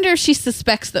 And I wonder if she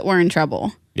suspects that we're in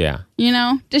trouble. Yeah.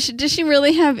 Does she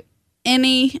really have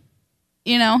any,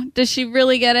 does she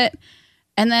really get it?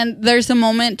 And then there's a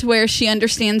moment where she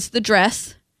understands the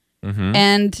dress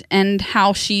and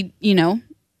how she,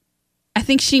 I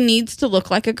think she needs to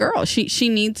look like a girl. She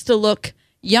needs to look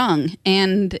young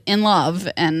and in love,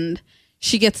 and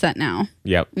she gets that now.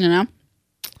 Yep.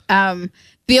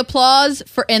 The applause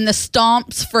and the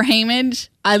stomps for Haymitch,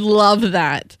 I love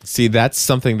that. See, that's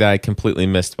something that I completely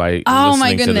missed by Oh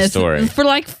my listening to the goodness! story. For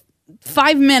like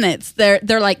 5 minutes, they're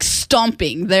like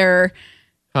stomping. They're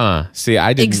See,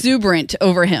 I didn't exuberant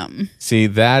over him. see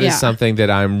that is Yeah. something that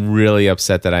I'm really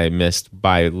upset that I missed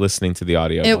by listening to the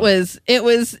audio.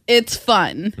 It's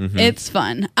fun. Mm-hmm. It's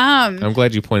fun. I'm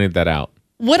glad you pointed that out.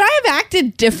 Would I have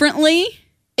acted differently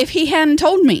if he hadn't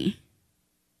told me?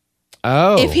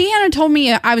 Oh, If he hadn't told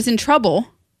me I was in trouble,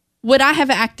 would I have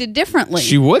acted differently?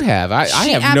 she would have. I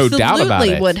She have no doubt about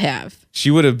absolutely it. would have. She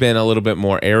would have been a little bit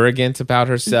more arrogant about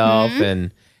herself Mm-hmm.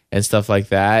 and stuff like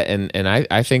that. And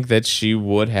I think that she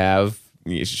would have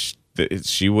pretty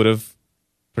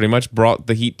much brought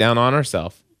the heat down on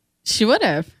herself. She would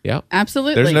have. Yeah.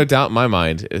 Absolutely. There's no doubt in my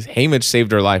mind. Haymitch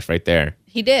saved her life right there.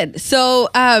 He did. So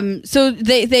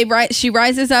she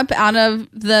rises up out of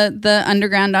the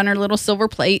underground on her little silver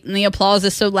plate, and the applause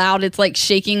is so loud it's like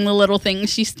shaking the little thing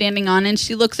she's standing on, and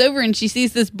she looks over and she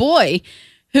sees this boy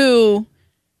who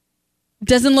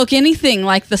doesn't look anything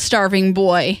like the starving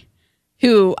boy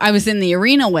who I was in the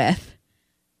arena with.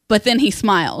 But then he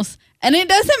smiles. And it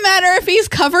doesn't matter if he's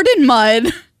covered in mud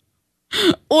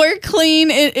or clean.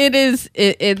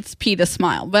 It's Pete's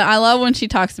smile. But I love when she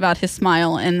talks about his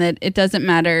smile and that it doesn't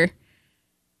matter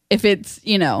if it's,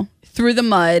 through the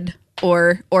mud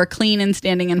or clean and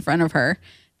standing in front of her,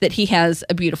 that he has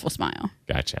a beautiful smile.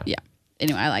 Gotcha. Yeah.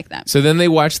 Anyway, I like that. So then they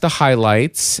watch the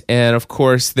highlights, and of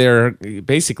course they're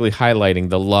basically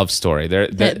highlighting the love story.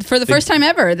 For the first time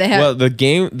ever, they have. Well, the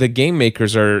game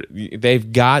makers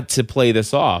they've got to play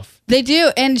this off. They do.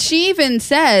 And she even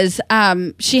says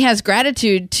she has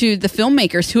gratitude to the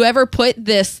filmmakers, whoever put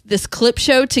this clip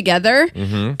show together,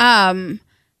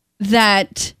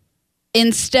 that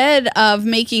instead of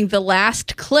making the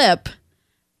last clip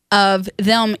of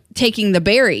them taking the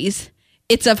berries,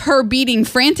 it's of her beating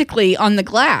frantically on the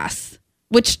glass,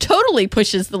 which totally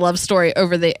pushes the love story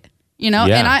over the,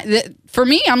 Yeah. and for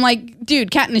me, I'm like,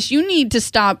 dude, Katniss, you need to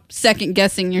stop second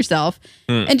guessing yourself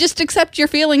and just accept your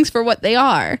feelings for what they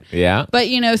are. Yeah. But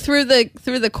through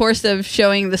the course of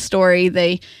showing the story,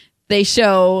 they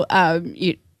show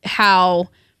how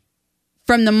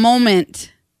from the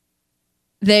moment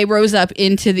they rose up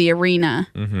into the arena,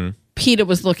 Peeta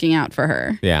was looking out for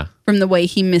her. Yeah. From the way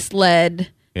he misled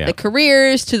Yeah. the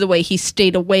careers to the way he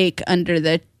stayed awake under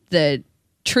the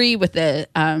tree with the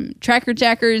tracker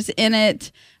jackers in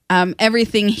it.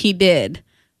 Everything he did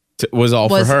Was all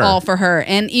was for her. all for her,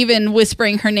 and even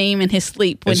whispering her name in his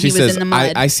sleep when And he she was says, in the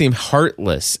mud. I seem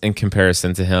heartless in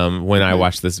comparison to him when I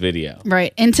watched this video.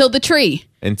 Right until the tree,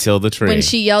 Until the tree. when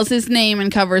she yells his name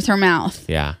and covers her mouth,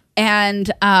 Yeah.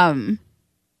 and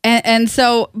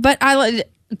so, but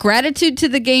gratitude to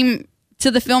the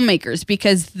filmmakers,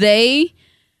 because they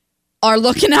are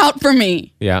looking out for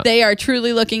me. Yeah. They are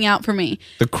truly looking out for me.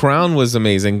 The crown was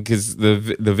amazing because the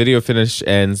video finish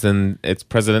ends and it's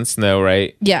President Snow,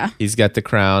 right? Yeah. He's got the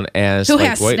crown and it's Who like,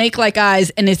 has wait, snake-like eyes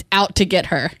and is out to get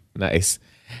her. nice.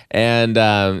 And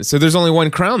so there's only one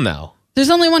crown now.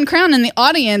 There's only one crown, and the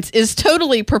audience is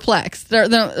totally perplexed.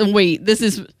 Wait, this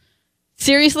is...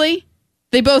 Seriously?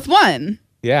 They both won.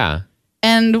 Yeah.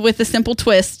 And with a simple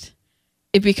twist,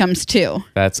 it becomes two.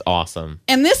 That's awesome.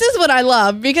 And this is what I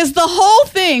love, because the whole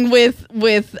thing with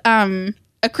a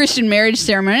Christian marriage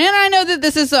ceremony, and I know that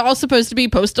this is all supposed to be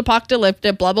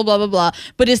post-apocalyptic, blah, blah, blah, blah, blah,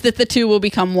 but is that the two will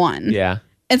become one. Yeah.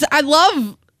 And so I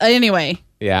love... Anyway.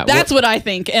 Yeah. That's what I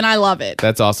think, and I love it.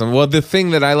 That's awesome. Well, the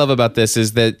thing that I love about this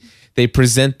is that they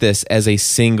present this as a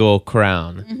single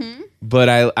crown. Mm-hmm. But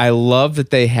I love that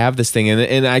they have this thing,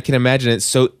 and I can imagine it's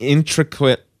so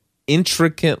intricately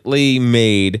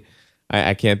made.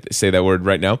 I can't say that word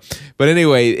right now. But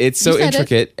anyway, it's so You said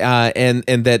intricate, and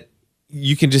that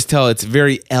you can just tell it's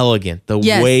very elegant, the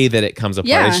Yes. way that it comes apart.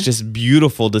 Yeah. It's just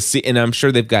beautiful to see. And I'm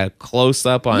sure they've got a close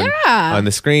up on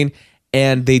the screen.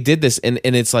 And they did this, and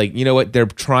it's like, you know what? They're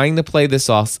trying to play this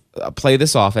off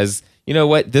as, you know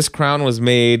what? This crown was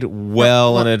made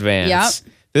well in advance.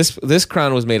 Yep. This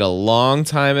crown was made a long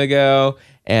time ago,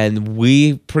 and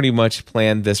we pretty much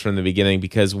planned this from the beginning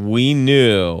because we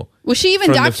knew. Well, she even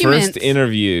from documents the first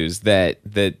interviews that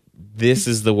this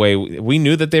is the way we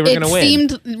knew that they were going to win. It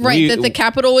seemed right that the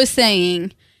Capitol was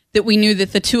saying that we knew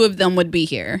that the two of them would be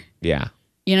here. Yeah.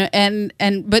 You know,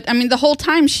 but I mean, the whole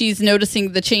time she's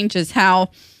noticing the changes,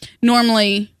 how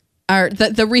normally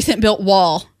the recent built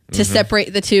wall to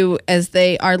separate the two as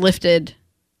they are lifted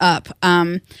up,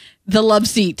 the love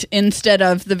seat instead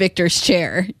of the victor's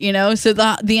chair, you know? So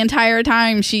the entire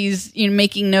time she's, you know,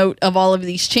 making note of all of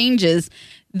these changes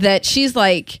that she's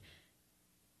like,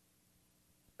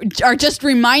 are just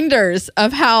reminders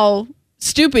of how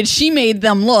stupid she made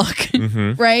them look,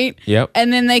 right? Yep.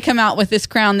 And then they come out with this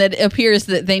crown that appears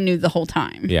that they knew the whole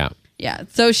time. Yeah. Yeah.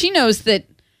 So she knows that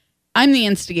I'm the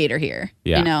instigator here.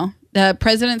 Yeah. You know, the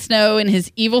President Snow and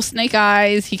his evil snake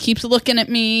eyes, he keeps looking at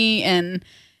me,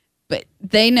 but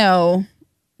they know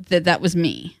that was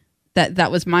me.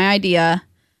 That was my idea.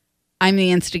 I'm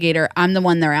the instigator. I'm the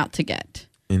one they're out to get.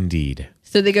 Indeed.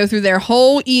 So they go through their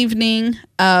whole evening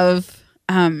of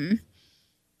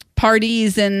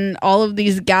parties and all of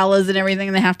these galas and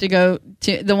everything they have to go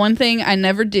to. The one thing I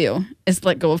never do is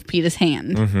let go of Peeta's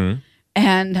hand.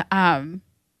 And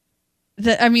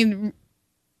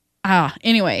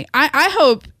anyway, I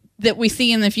hope that we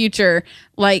see in the future,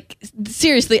 like,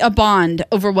 seriously, a bond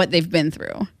over what they've been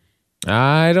through.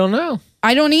 I don't know.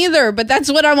 I don't either, but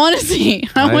that's what I want to see.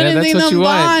 I want to see them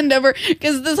bond over,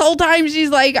 because this whole time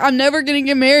she's like, I'm never going to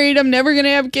get married. I'm never going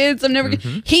to have kids. I'm never.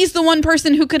 He's the one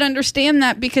person who could understand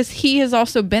that because he has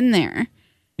also been there.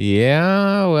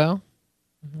 Yeah, well,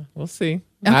 we'll see.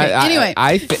 Okay, anyway,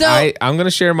 I'm going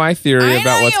to share my theory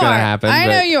about what's going to happen. I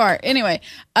know you are. Anyway,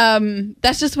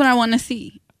 that's just what I want to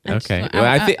see. Okay. Well,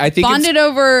 I think bonded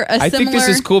over a similar. I think this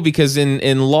is cool because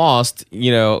in Lost,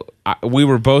 you know, we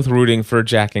were both rooting for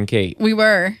Jack and Kate. We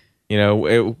were. You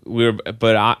know, we were,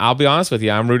 but I'll be honest with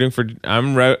you, I'm rooting for. I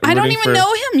don't even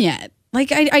know him yet.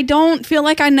 Like I don't feel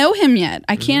like I know him yet.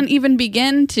 I can't even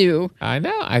begin to. I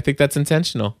know. I think that's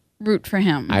intentional. Root for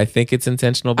him. I think it's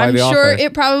intentional by the author. I'm sure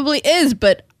it probably is,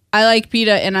 but I like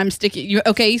Peeta and I'm sticking.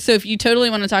 Okay, so if you totally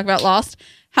want to talk about Lost.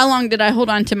 How long did I hold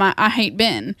on to my I hate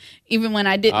Ben, even when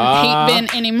I didn't hate Ben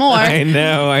anymore? I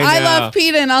know. I love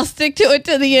Peeta, and I'll stick to it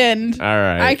to the end. All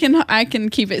right. I can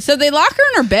keep it. So they lock her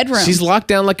in her bedroom. She's locked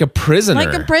down like a prisoner.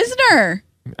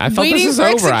 I thought this was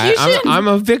over. I'm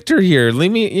a victor here.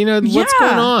 Leave me. You know what's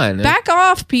going on? Back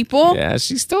off, people. Yeah,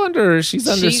 she's still under. She's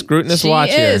under scrutinous watch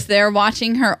here. She is. They're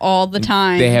watching her all the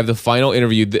time. They have the final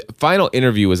interview. The final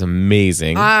interview was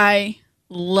amazing. I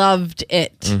loved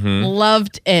it.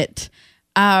 Loved it.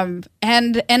 And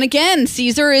again,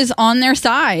 Caesar is on their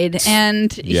side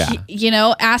and, you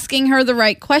know, asking her the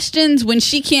right questions. When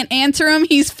she can't answer them,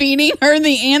 he's feeding her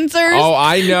the answers. Oh,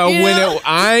 I know.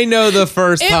 I know the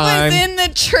first time. It was in the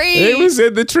tree. It was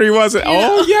in the tree, wasn't it?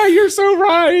 Oh, yeah, you're so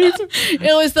right.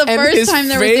 It was the first time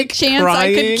there was a chance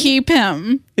I could keep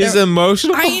him. His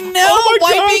emotional. I know,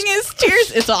 wiping his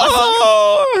tears. It's awesome.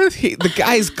 Oh, the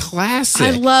guy's classic.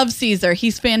 I love Caesar.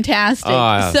 He's fantastic.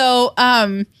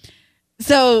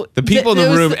 So the people in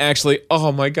the room actually,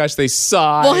 oh my gosh, they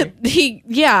sigh. Well,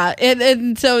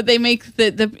 and so they make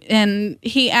and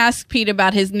he asked Pete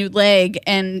about his new leg,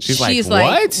 and she's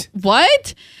like,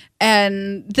 what?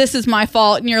 And this is my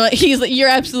fault. And he's like, you're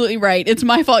absolutely right. It's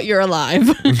my fault you're alive.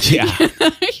 Yeah.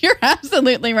 You're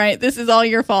absolutely right. This is all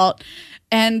your fault.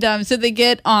 And so they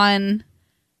get on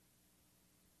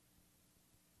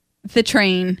the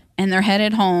train and they're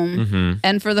headed home.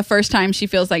 And for the first time, she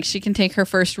feels like she can take her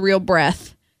first real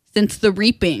breath since the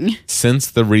reaping. So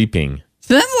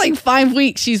that's like 5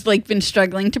 weeks she's like been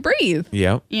struggling to breathe.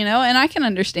 Yep. You know, and I can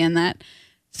understand that.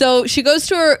 So she goes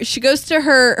to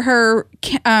her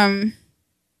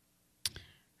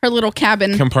little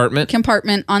cabin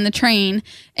compartment on the train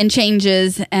and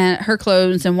changes her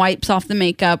clothes and wipes off the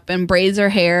makeup and braids her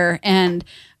hair, and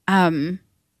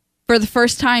for the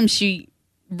first time she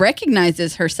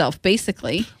recognizes herself,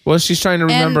 basically. Well, she's trying to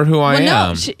remember who I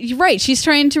am. You're right. She's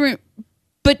trying to,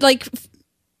 but like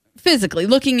physically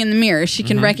looking in the mirror, she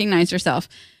can recognize herself.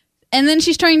 And then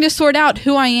she's trying to sort out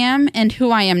who I am and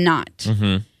who I am not.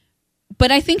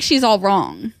 But I think she's all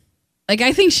wrong. Like,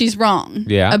 I think she's wrong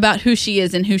about who she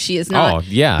is and who she is not. Oh,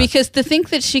 yeah. Because to think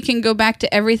that she can go back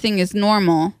to everything as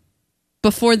normal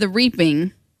before the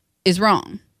reaping is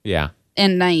wrong. Yeah.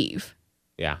 And naive.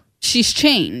 Yeah. She's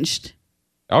changed.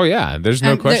 Oh yeah, there's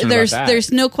no question about that.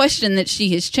 There's no question that she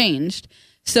has changed.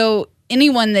 So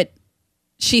anyone that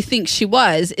she thinks she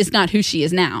was is not who she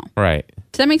is now. Right.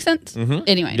 Does that make sense? Mm-hmm.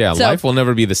 Anyway. Yeah, so, life will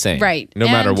never be the same. Right. No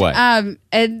matter what.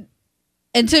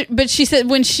 And so, but she said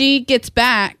when she gets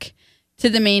back to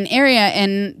the main area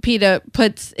and PETA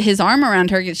puts his arm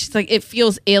around her, she's like, it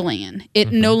feels alien.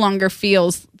 It no longer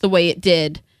feels the way it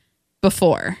did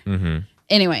before. Mm-hmm.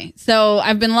 Anyway, so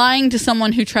I've been lying to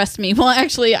someone who trusts me. Well,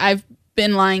 actually, I've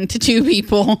been lying to two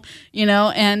people,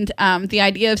 and the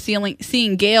idea of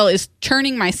seeing Gale is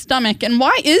churning my stomach. And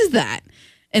why is that?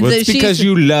 And well, so it's because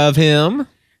you love him.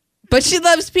 But she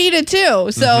loves PETA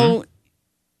too. So,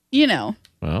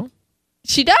 Well,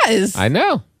 she does. I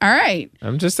know. All right.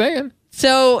 I'm just saying.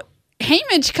 So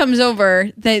Haymitch comes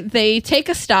over. They take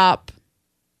a stop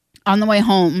on the way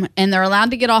home, and they're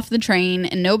allowed to get off the train,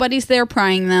 and nobody's there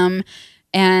prying them.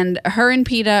 And her and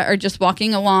PETA are just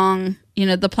walking along,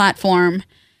 the platform.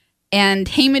 And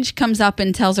Haymitch comes up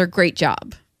and tells her, "Great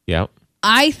job." Yep.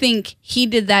 I think he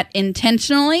did that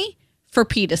intentionally for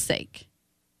PETA's sake.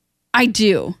 I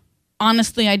do.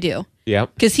 Honestly, I do.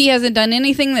 Yep. Because he hasn't done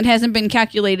anything that hasn't been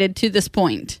calculated to this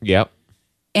point. Yep.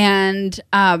 And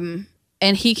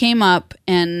he came up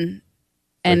and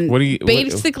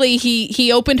basically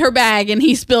he opened her bag and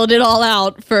he spilled it all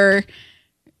out for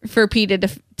PETA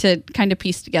to kind of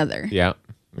piece together. Yeah.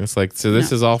 It's like, so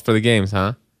this is all for the games,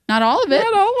 huh? Not all of it.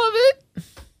 Not all of it.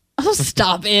 Oh,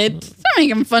 stop it. Stop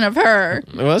making fun of her.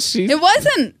 Well, it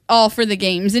wasn't all for the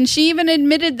games. And she even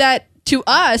admitted that to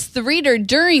us, the reader,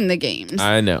 during the games.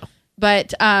 I know.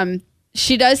 But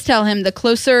she does tell him the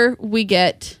closer we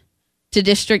get to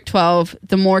District 12,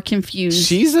 the more confused.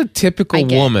 She's a typical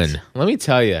woman. Let me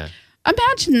tell you.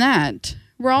 Imagine that.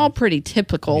 We're all pretty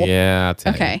typical. Yeah, I'll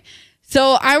tell you. Okay.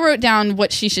 So I wrote down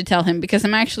what she should tell him because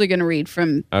I'm actually going to read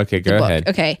from Okay, the go book. ahead.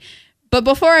 Okay. But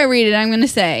before I read it, I'm going to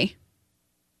say,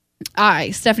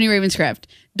 I, Stephanie Ravenscraft,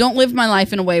 don't live my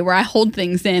life in a way where I hold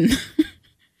things in.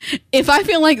 If I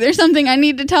feel like there's something I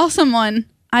need to tell someone,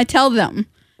 I tell them.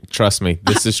 Trust me,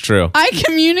 this is true. I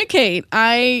communicate.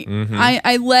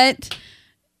 I let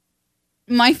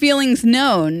my feelings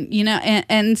known,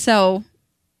 and so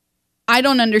I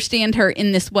don't understand her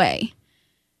in this way.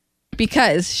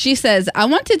 Because she says, I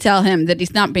want to tell him that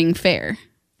he's not being fair,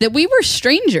 that we were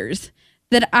strangers,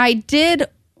 that I did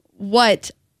what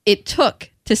it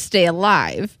took to stay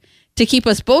alive, to keep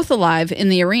us both alive in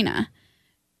the arena.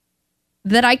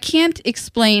 That I can't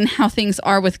explain how things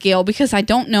are with Gale because I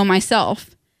don't know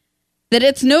myself. That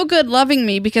it's no good loving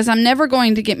me because I'm never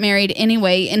going to get married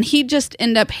anyway, and he'd just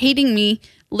end up hating me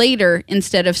later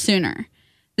instead of sooner.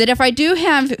 That if I do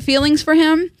have feelings for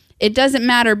him, it doesn't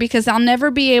matter because I'll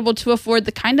never be able to afford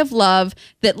the kind of love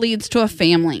that leads to a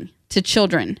family, to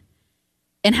children.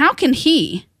 And how can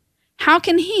he,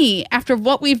 after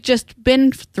what we've just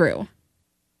been through?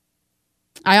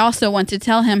 I also want to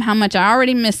tell him how much I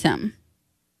already miss him.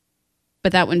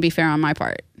 But that wouldn't be fair on my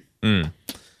part. Mm.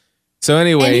 So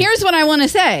anyway. And here's what I want to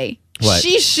say. What?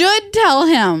 She should tell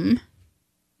him.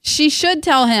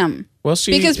 Well,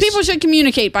 because people should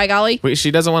communicate, by golly.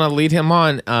 She doesn't want to lead him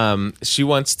on. She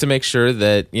wants to make sure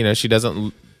that, she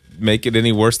doesn't make it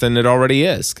any worse than it already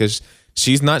is. Because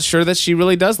she's not sure that she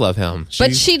really does love him.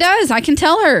 But she does. I can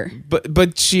tell her.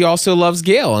 But she also loves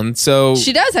Gale. And so.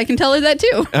 She does. I can tell her that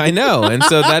too. I know. And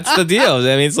so that's the deal.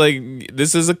 I mean, it's like,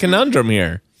 this is a conundrum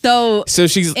here. So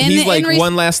he's like,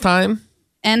 one last time.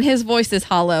 And his voice is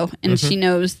hollow. And she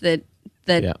knows that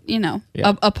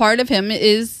a part of him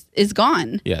is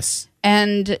gone. Yes.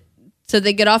 And so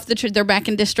they get off they're back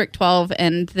in District 12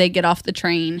 and they get off the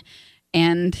train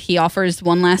and he offers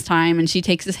one last time and she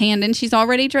takes his hand and she's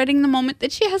already dreading the moment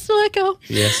that she has to let go.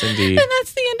 Yes, indeed. And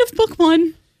that's the end of book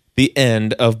 1. The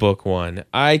end of book 1.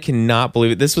 I cannot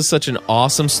believe it. This was such an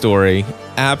awesome story.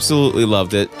 Absolutely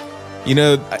loved it.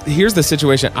 Here's the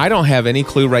situation. I don't have any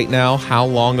clue right now how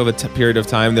long of a period of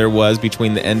time there was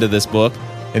between the end of this book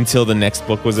until the next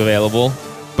book was available.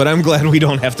 But I'm glad we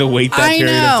don't have to wait that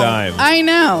period of time. I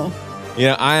know.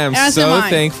 I am so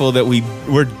thankful that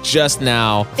we're just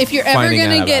now. If you're ever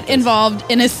going to get involved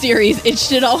in a series, it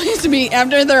should always be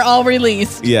after they're all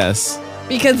released. Yes.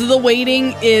 Because the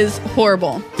waiting is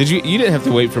horrible. You didn't have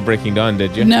to wait for Breaking Dawn,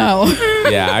 did you? No.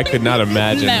 Yeah, I could not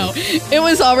imagine. No, it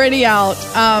was already out.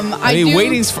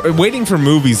 Waiting for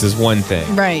movies is one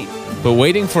thing. Right. But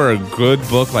waiting for a good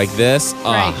book like this,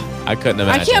 I couldn't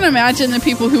imagine. I can't imagine the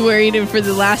people who waited for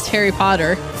the last Harry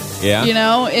Potter. Yeah.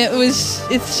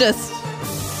 It's just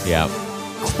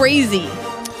crazy.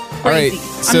 All right.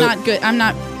 I'm not good. I'm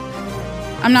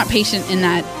not patient in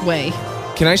that way.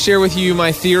 Can I share with you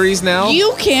my theories now?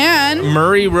 You can.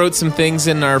 Murray wrote some things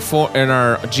in our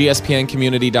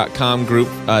gspncommunity.com group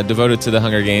devoted to the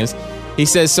Hunger Games. He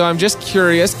says, so I'm just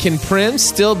curious, can Prim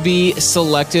still be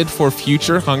selected for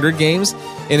future Hunger Games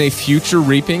in a future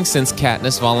reaping since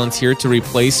Katniss volunteered to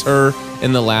replace her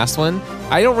in the last one?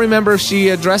 I don't remember if she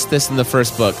addressed this in the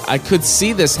first book. I could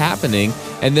see this happening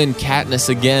and then Katniss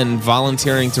again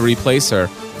volunteering to replace her.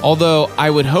 Although I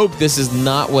would hope this is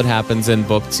not what happens in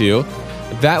book 2.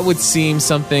 That would seem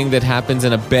something that happens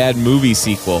in a bad movie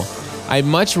sequel. I'd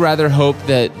much rather hope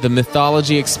that the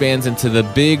mythology expands into the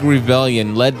big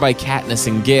rebellion led by Katniss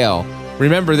and Gale.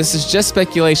 Remember, this is just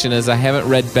speculation as I haven't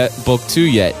read book 2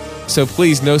 yet. So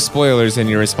please, no spoilers in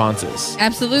your responses.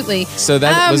 Absolutely. So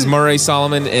that was Murray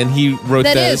Solomon, and he wrote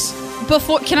this.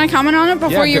 Can I comment on it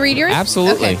before you read yours?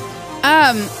 Absolutely. Okay.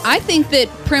 I think that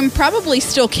Prim probably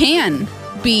still can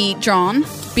be drawn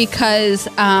because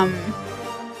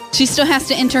she still has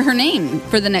to enter her name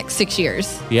for the next 6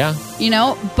 years. Yeah. You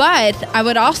know, but I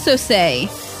would also say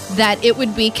that it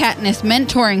would be Katniss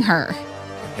mentoring her.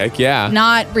 Heck yeah.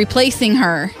 Not replacing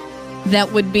her.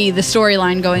 That would be the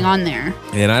storyline going on there.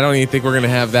 And I don't even think we're going to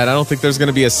have that. I don't think there's going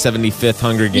to be a 75th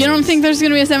Hunger Games. You don't think there's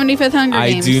going to be a 75th Hunger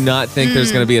Games? I do not think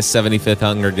there's going to be a 75th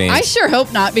Hunger Games. I sure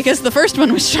hope not, because the first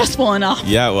one was stressful enough.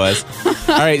 Yeah, it was.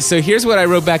 All right, so here's what I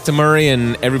wrote back to Murray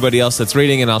and everybody else that's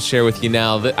reading, and I'll share with you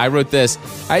now. I wrote this.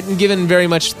 I hadn't given very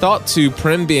much thought to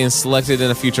Prim being selected in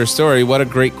a future story. What a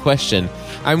great question.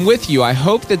 I'm with you. I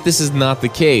hope that this is not the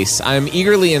case. I'm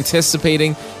eagerly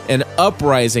anticipating an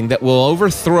uprising that will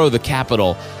overthrow the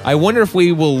Capitol. I wonder if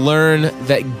we will learn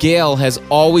that Gale has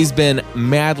always been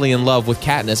madly in love with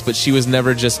Katniss, but she was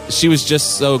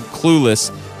just so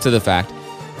clueless to the fact.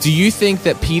 Do you think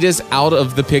that Peeta's out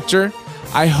of the picture?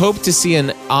 I hope to see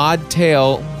an odd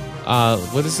tale.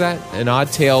 What is that? An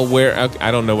odd tale where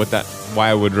I don't know why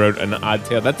I would wrote an odd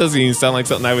tale. That doesn't even sound like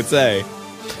something I would say.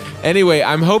 Anyway,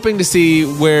 I'm hoping to see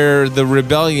where the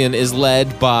rebellion is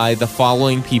led by the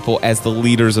following people as the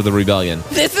leaders of the rebellion.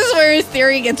 This is where his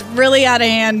theory gets really out of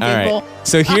hand, people. All right.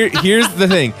 So here's the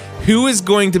thing. Who is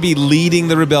going to be leading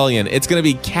the rebellion? It's going to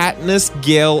be Katniss,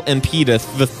 Gale, and Peeta,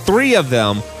 the three of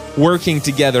them working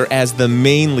together as the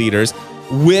main leaders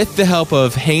with the help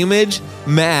of Haymitch,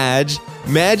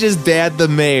 Madge's dad, the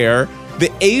mayor, the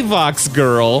Avox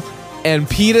girl, and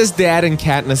Peeta's dad and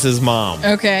Katniss's mom.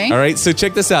 Okay. All right, so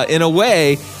check this out. In a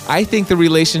way, I think the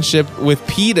relationship with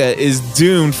Peeta is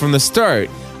doomed from the start.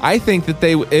 I think that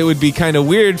it would be kind of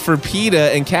weird for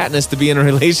Peeta and Katniss to be in a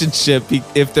relationship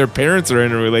if their parents are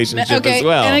in a relationship as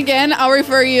well. And again, I'll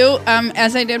refer you,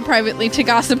 as I did privately, to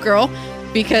Gossip Girl,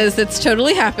 because it's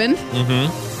totally happened.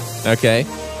 Mm-hmm. Okay.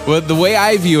 Well, the way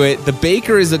I view it, the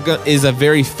baker is a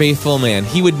very faithful man.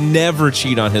 He would never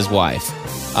cheat on his wife,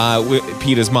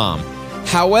 Peeta's mom.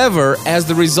 However, as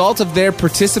the result of their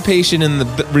participation in the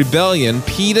rebellion,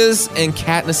 Peeta's and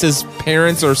Katniss's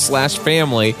parents or /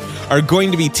 family are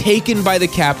going to be taken by the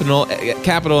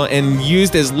Capitol and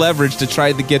used as leverage to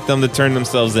try to get them to turn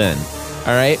themselves in.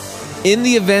 All right? In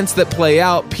the events that play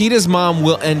out, Peeta's mom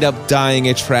will end up dying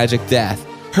a tragic death.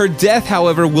 Her death,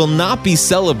 however, will not be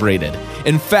celebrated.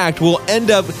 In fact, we'll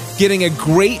end up getting a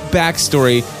great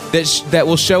backstory that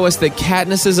will show us that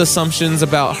Katniss's assumptions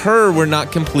about her were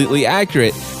not completely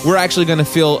accurate. We're actually going to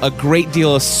feel a great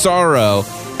deal of sorrow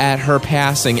at her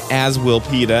passing, as will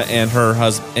Peeta and her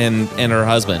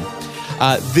husband.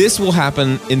 This will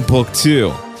happen in book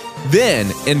 2.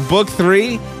 Then, in book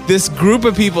 3, this group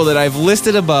of people that I've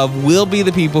listed above will be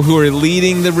the people who are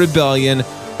leading the rebellion.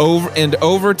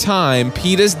 Over time,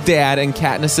 Peeta's dad and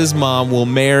Katniss's mom will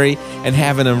marry and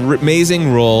have an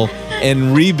amazing role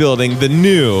in rebuilding the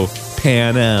new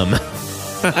Panem.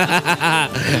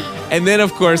 And then,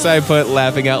 of course, I put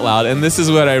laughing out loud, and this is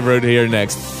what I wrote here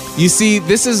next. You see,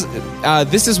 this is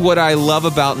what I love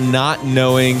about not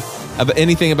knowing about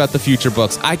anything about the future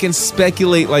books. I can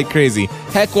speculate like crazy.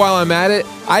 Heck, while I'm at it,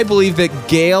 I believe that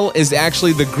Gale is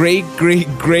actually the great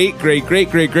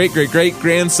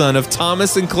grandson of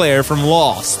Thomas and Claire from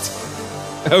Lost.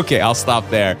 Okay, I'll stop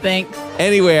there. Thanks.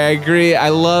 Anyway, I agree. I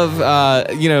love,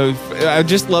 I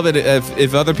just love it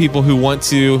if other people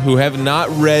who have not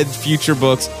read future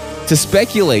books, to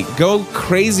speculate, go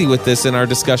crazy with this in our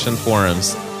discussion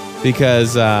forums,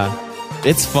 because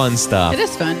it's fun stuff. It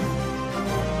is fun.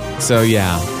 So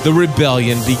yeah, the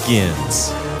rebellion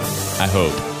begins. I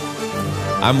hope.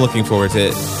 I'm looking forward to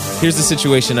it. Here's the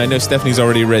situation. I know Stephanie's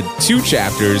already read 2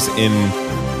 chapters in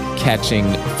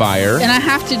Catching Fire. And I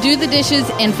have to do the dishes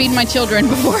and feed my children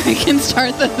before I can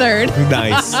start the 3rd.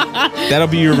 Nice. That'll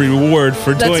be your reward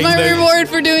for doing That's my reward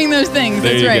for doing those things.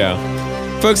 There That's you right. go.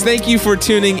 Folks, thank you for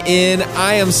tuning in.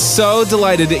 I am so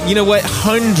delighted. You know what?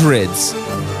 Hundreds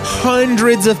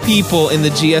of people in the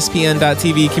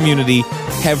GSPN.TV community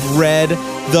have read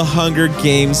the Hunger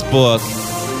Games book,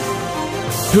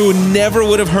 who never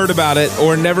would have heard about it,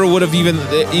 or never would have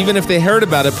even if they heard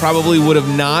about it, probably would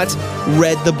have not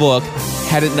read the book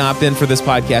had it not been for this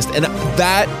podcast. And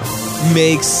that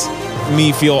makes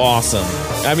me feel awesome.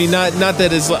 I mean, not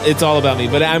that it's all about me,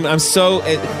 but I'm so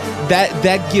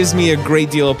that gives me a great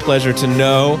deal of pleasure to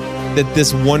know that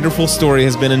this wonderful story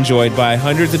has been enjoyed by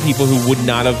hundreds of people who would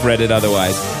not have read it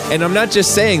otherwise. And I'm not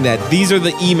just saying that. These are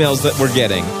the emails that we're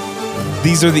getting.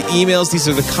 These are the emails. These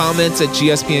are the comments at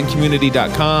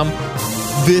gspncommunity.com.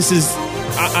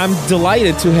 I'm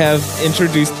delighted to have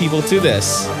introduced people to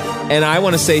this. And I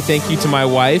want to say thank you to my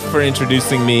wife for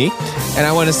introducing me. And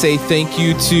I want to say thank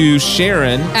you to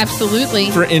Sharon.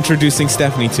 Absolutely. For introducing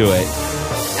Stephanie to it.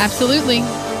 Absolutely.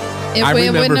 If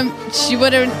she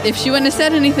wouldn't have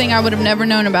said anything, I would have never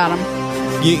known about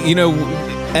them. You know,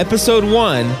 episode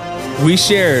 1, we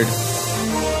shared,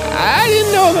 I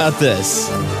didn't know about this.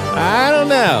 I don't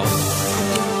know.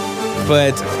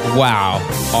 But wow,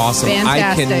 awesome.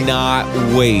 Fantastic. I cannot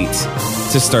wait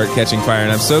to start Catching Fire.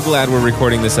 And I'm so glad we're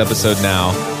recording this episode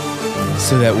now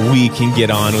so that we can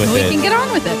get on with it. We can get on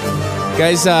with it.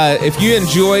 Guys, if you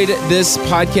enjoyed this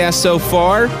podcast so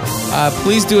far,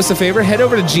 please do us a favor. Head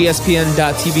over to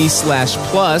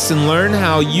gspn.tv/plus and learn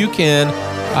how you can,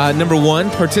 number one,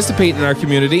 participate in our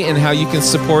community and how you can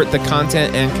support the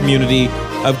content and community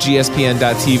of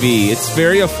gspn.tv. It's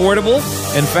very affordable.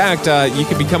 In fact, you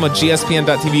can become a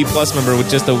gspn.tv plus member with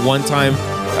just a one-time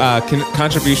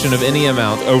contribution of any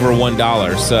amount over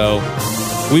 $1. So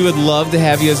we would love to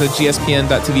have you as a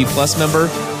gspn.tv plus member.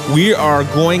 We are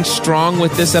going strong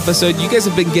with this episode. You guys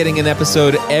have been getting an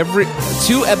episode 2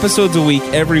 episodes a week,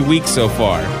 every week so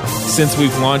far since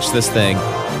we've launched this thing.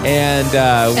 And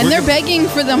they're begging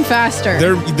for them faster.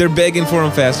 They're begging for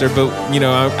them faster, but you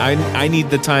know, I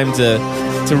need the time to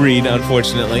read,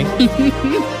 unfortunately.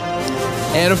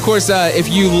 And of course, if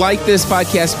you like this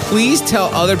podcast, please tell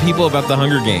other people about the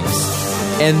Hunger Games,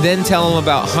 and then tell them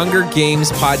about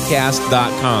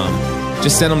HungerGamesPodcast.com.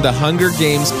 Just send them to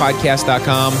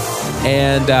HungerGamesPodcast.com,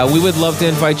 and we would love to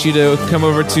invite you to come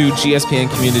over to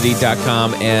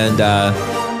gspncommunity.com and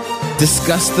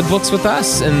discuss the books with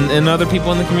us and other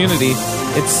people in the community.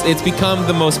 It's become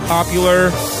the most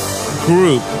popular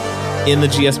group in the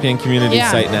GSPN community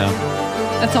site now.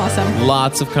 That's awesome.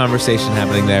 Lots of conversation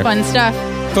happening there. Fun stuff.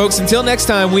 Folks, until next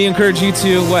time, we encourage you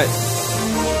to what?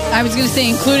 I was going to say,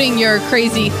 including your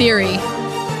crazy theory.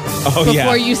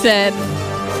 Before you said,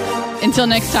 until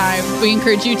next time, we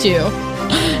encourage you to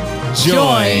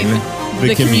join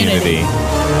the community.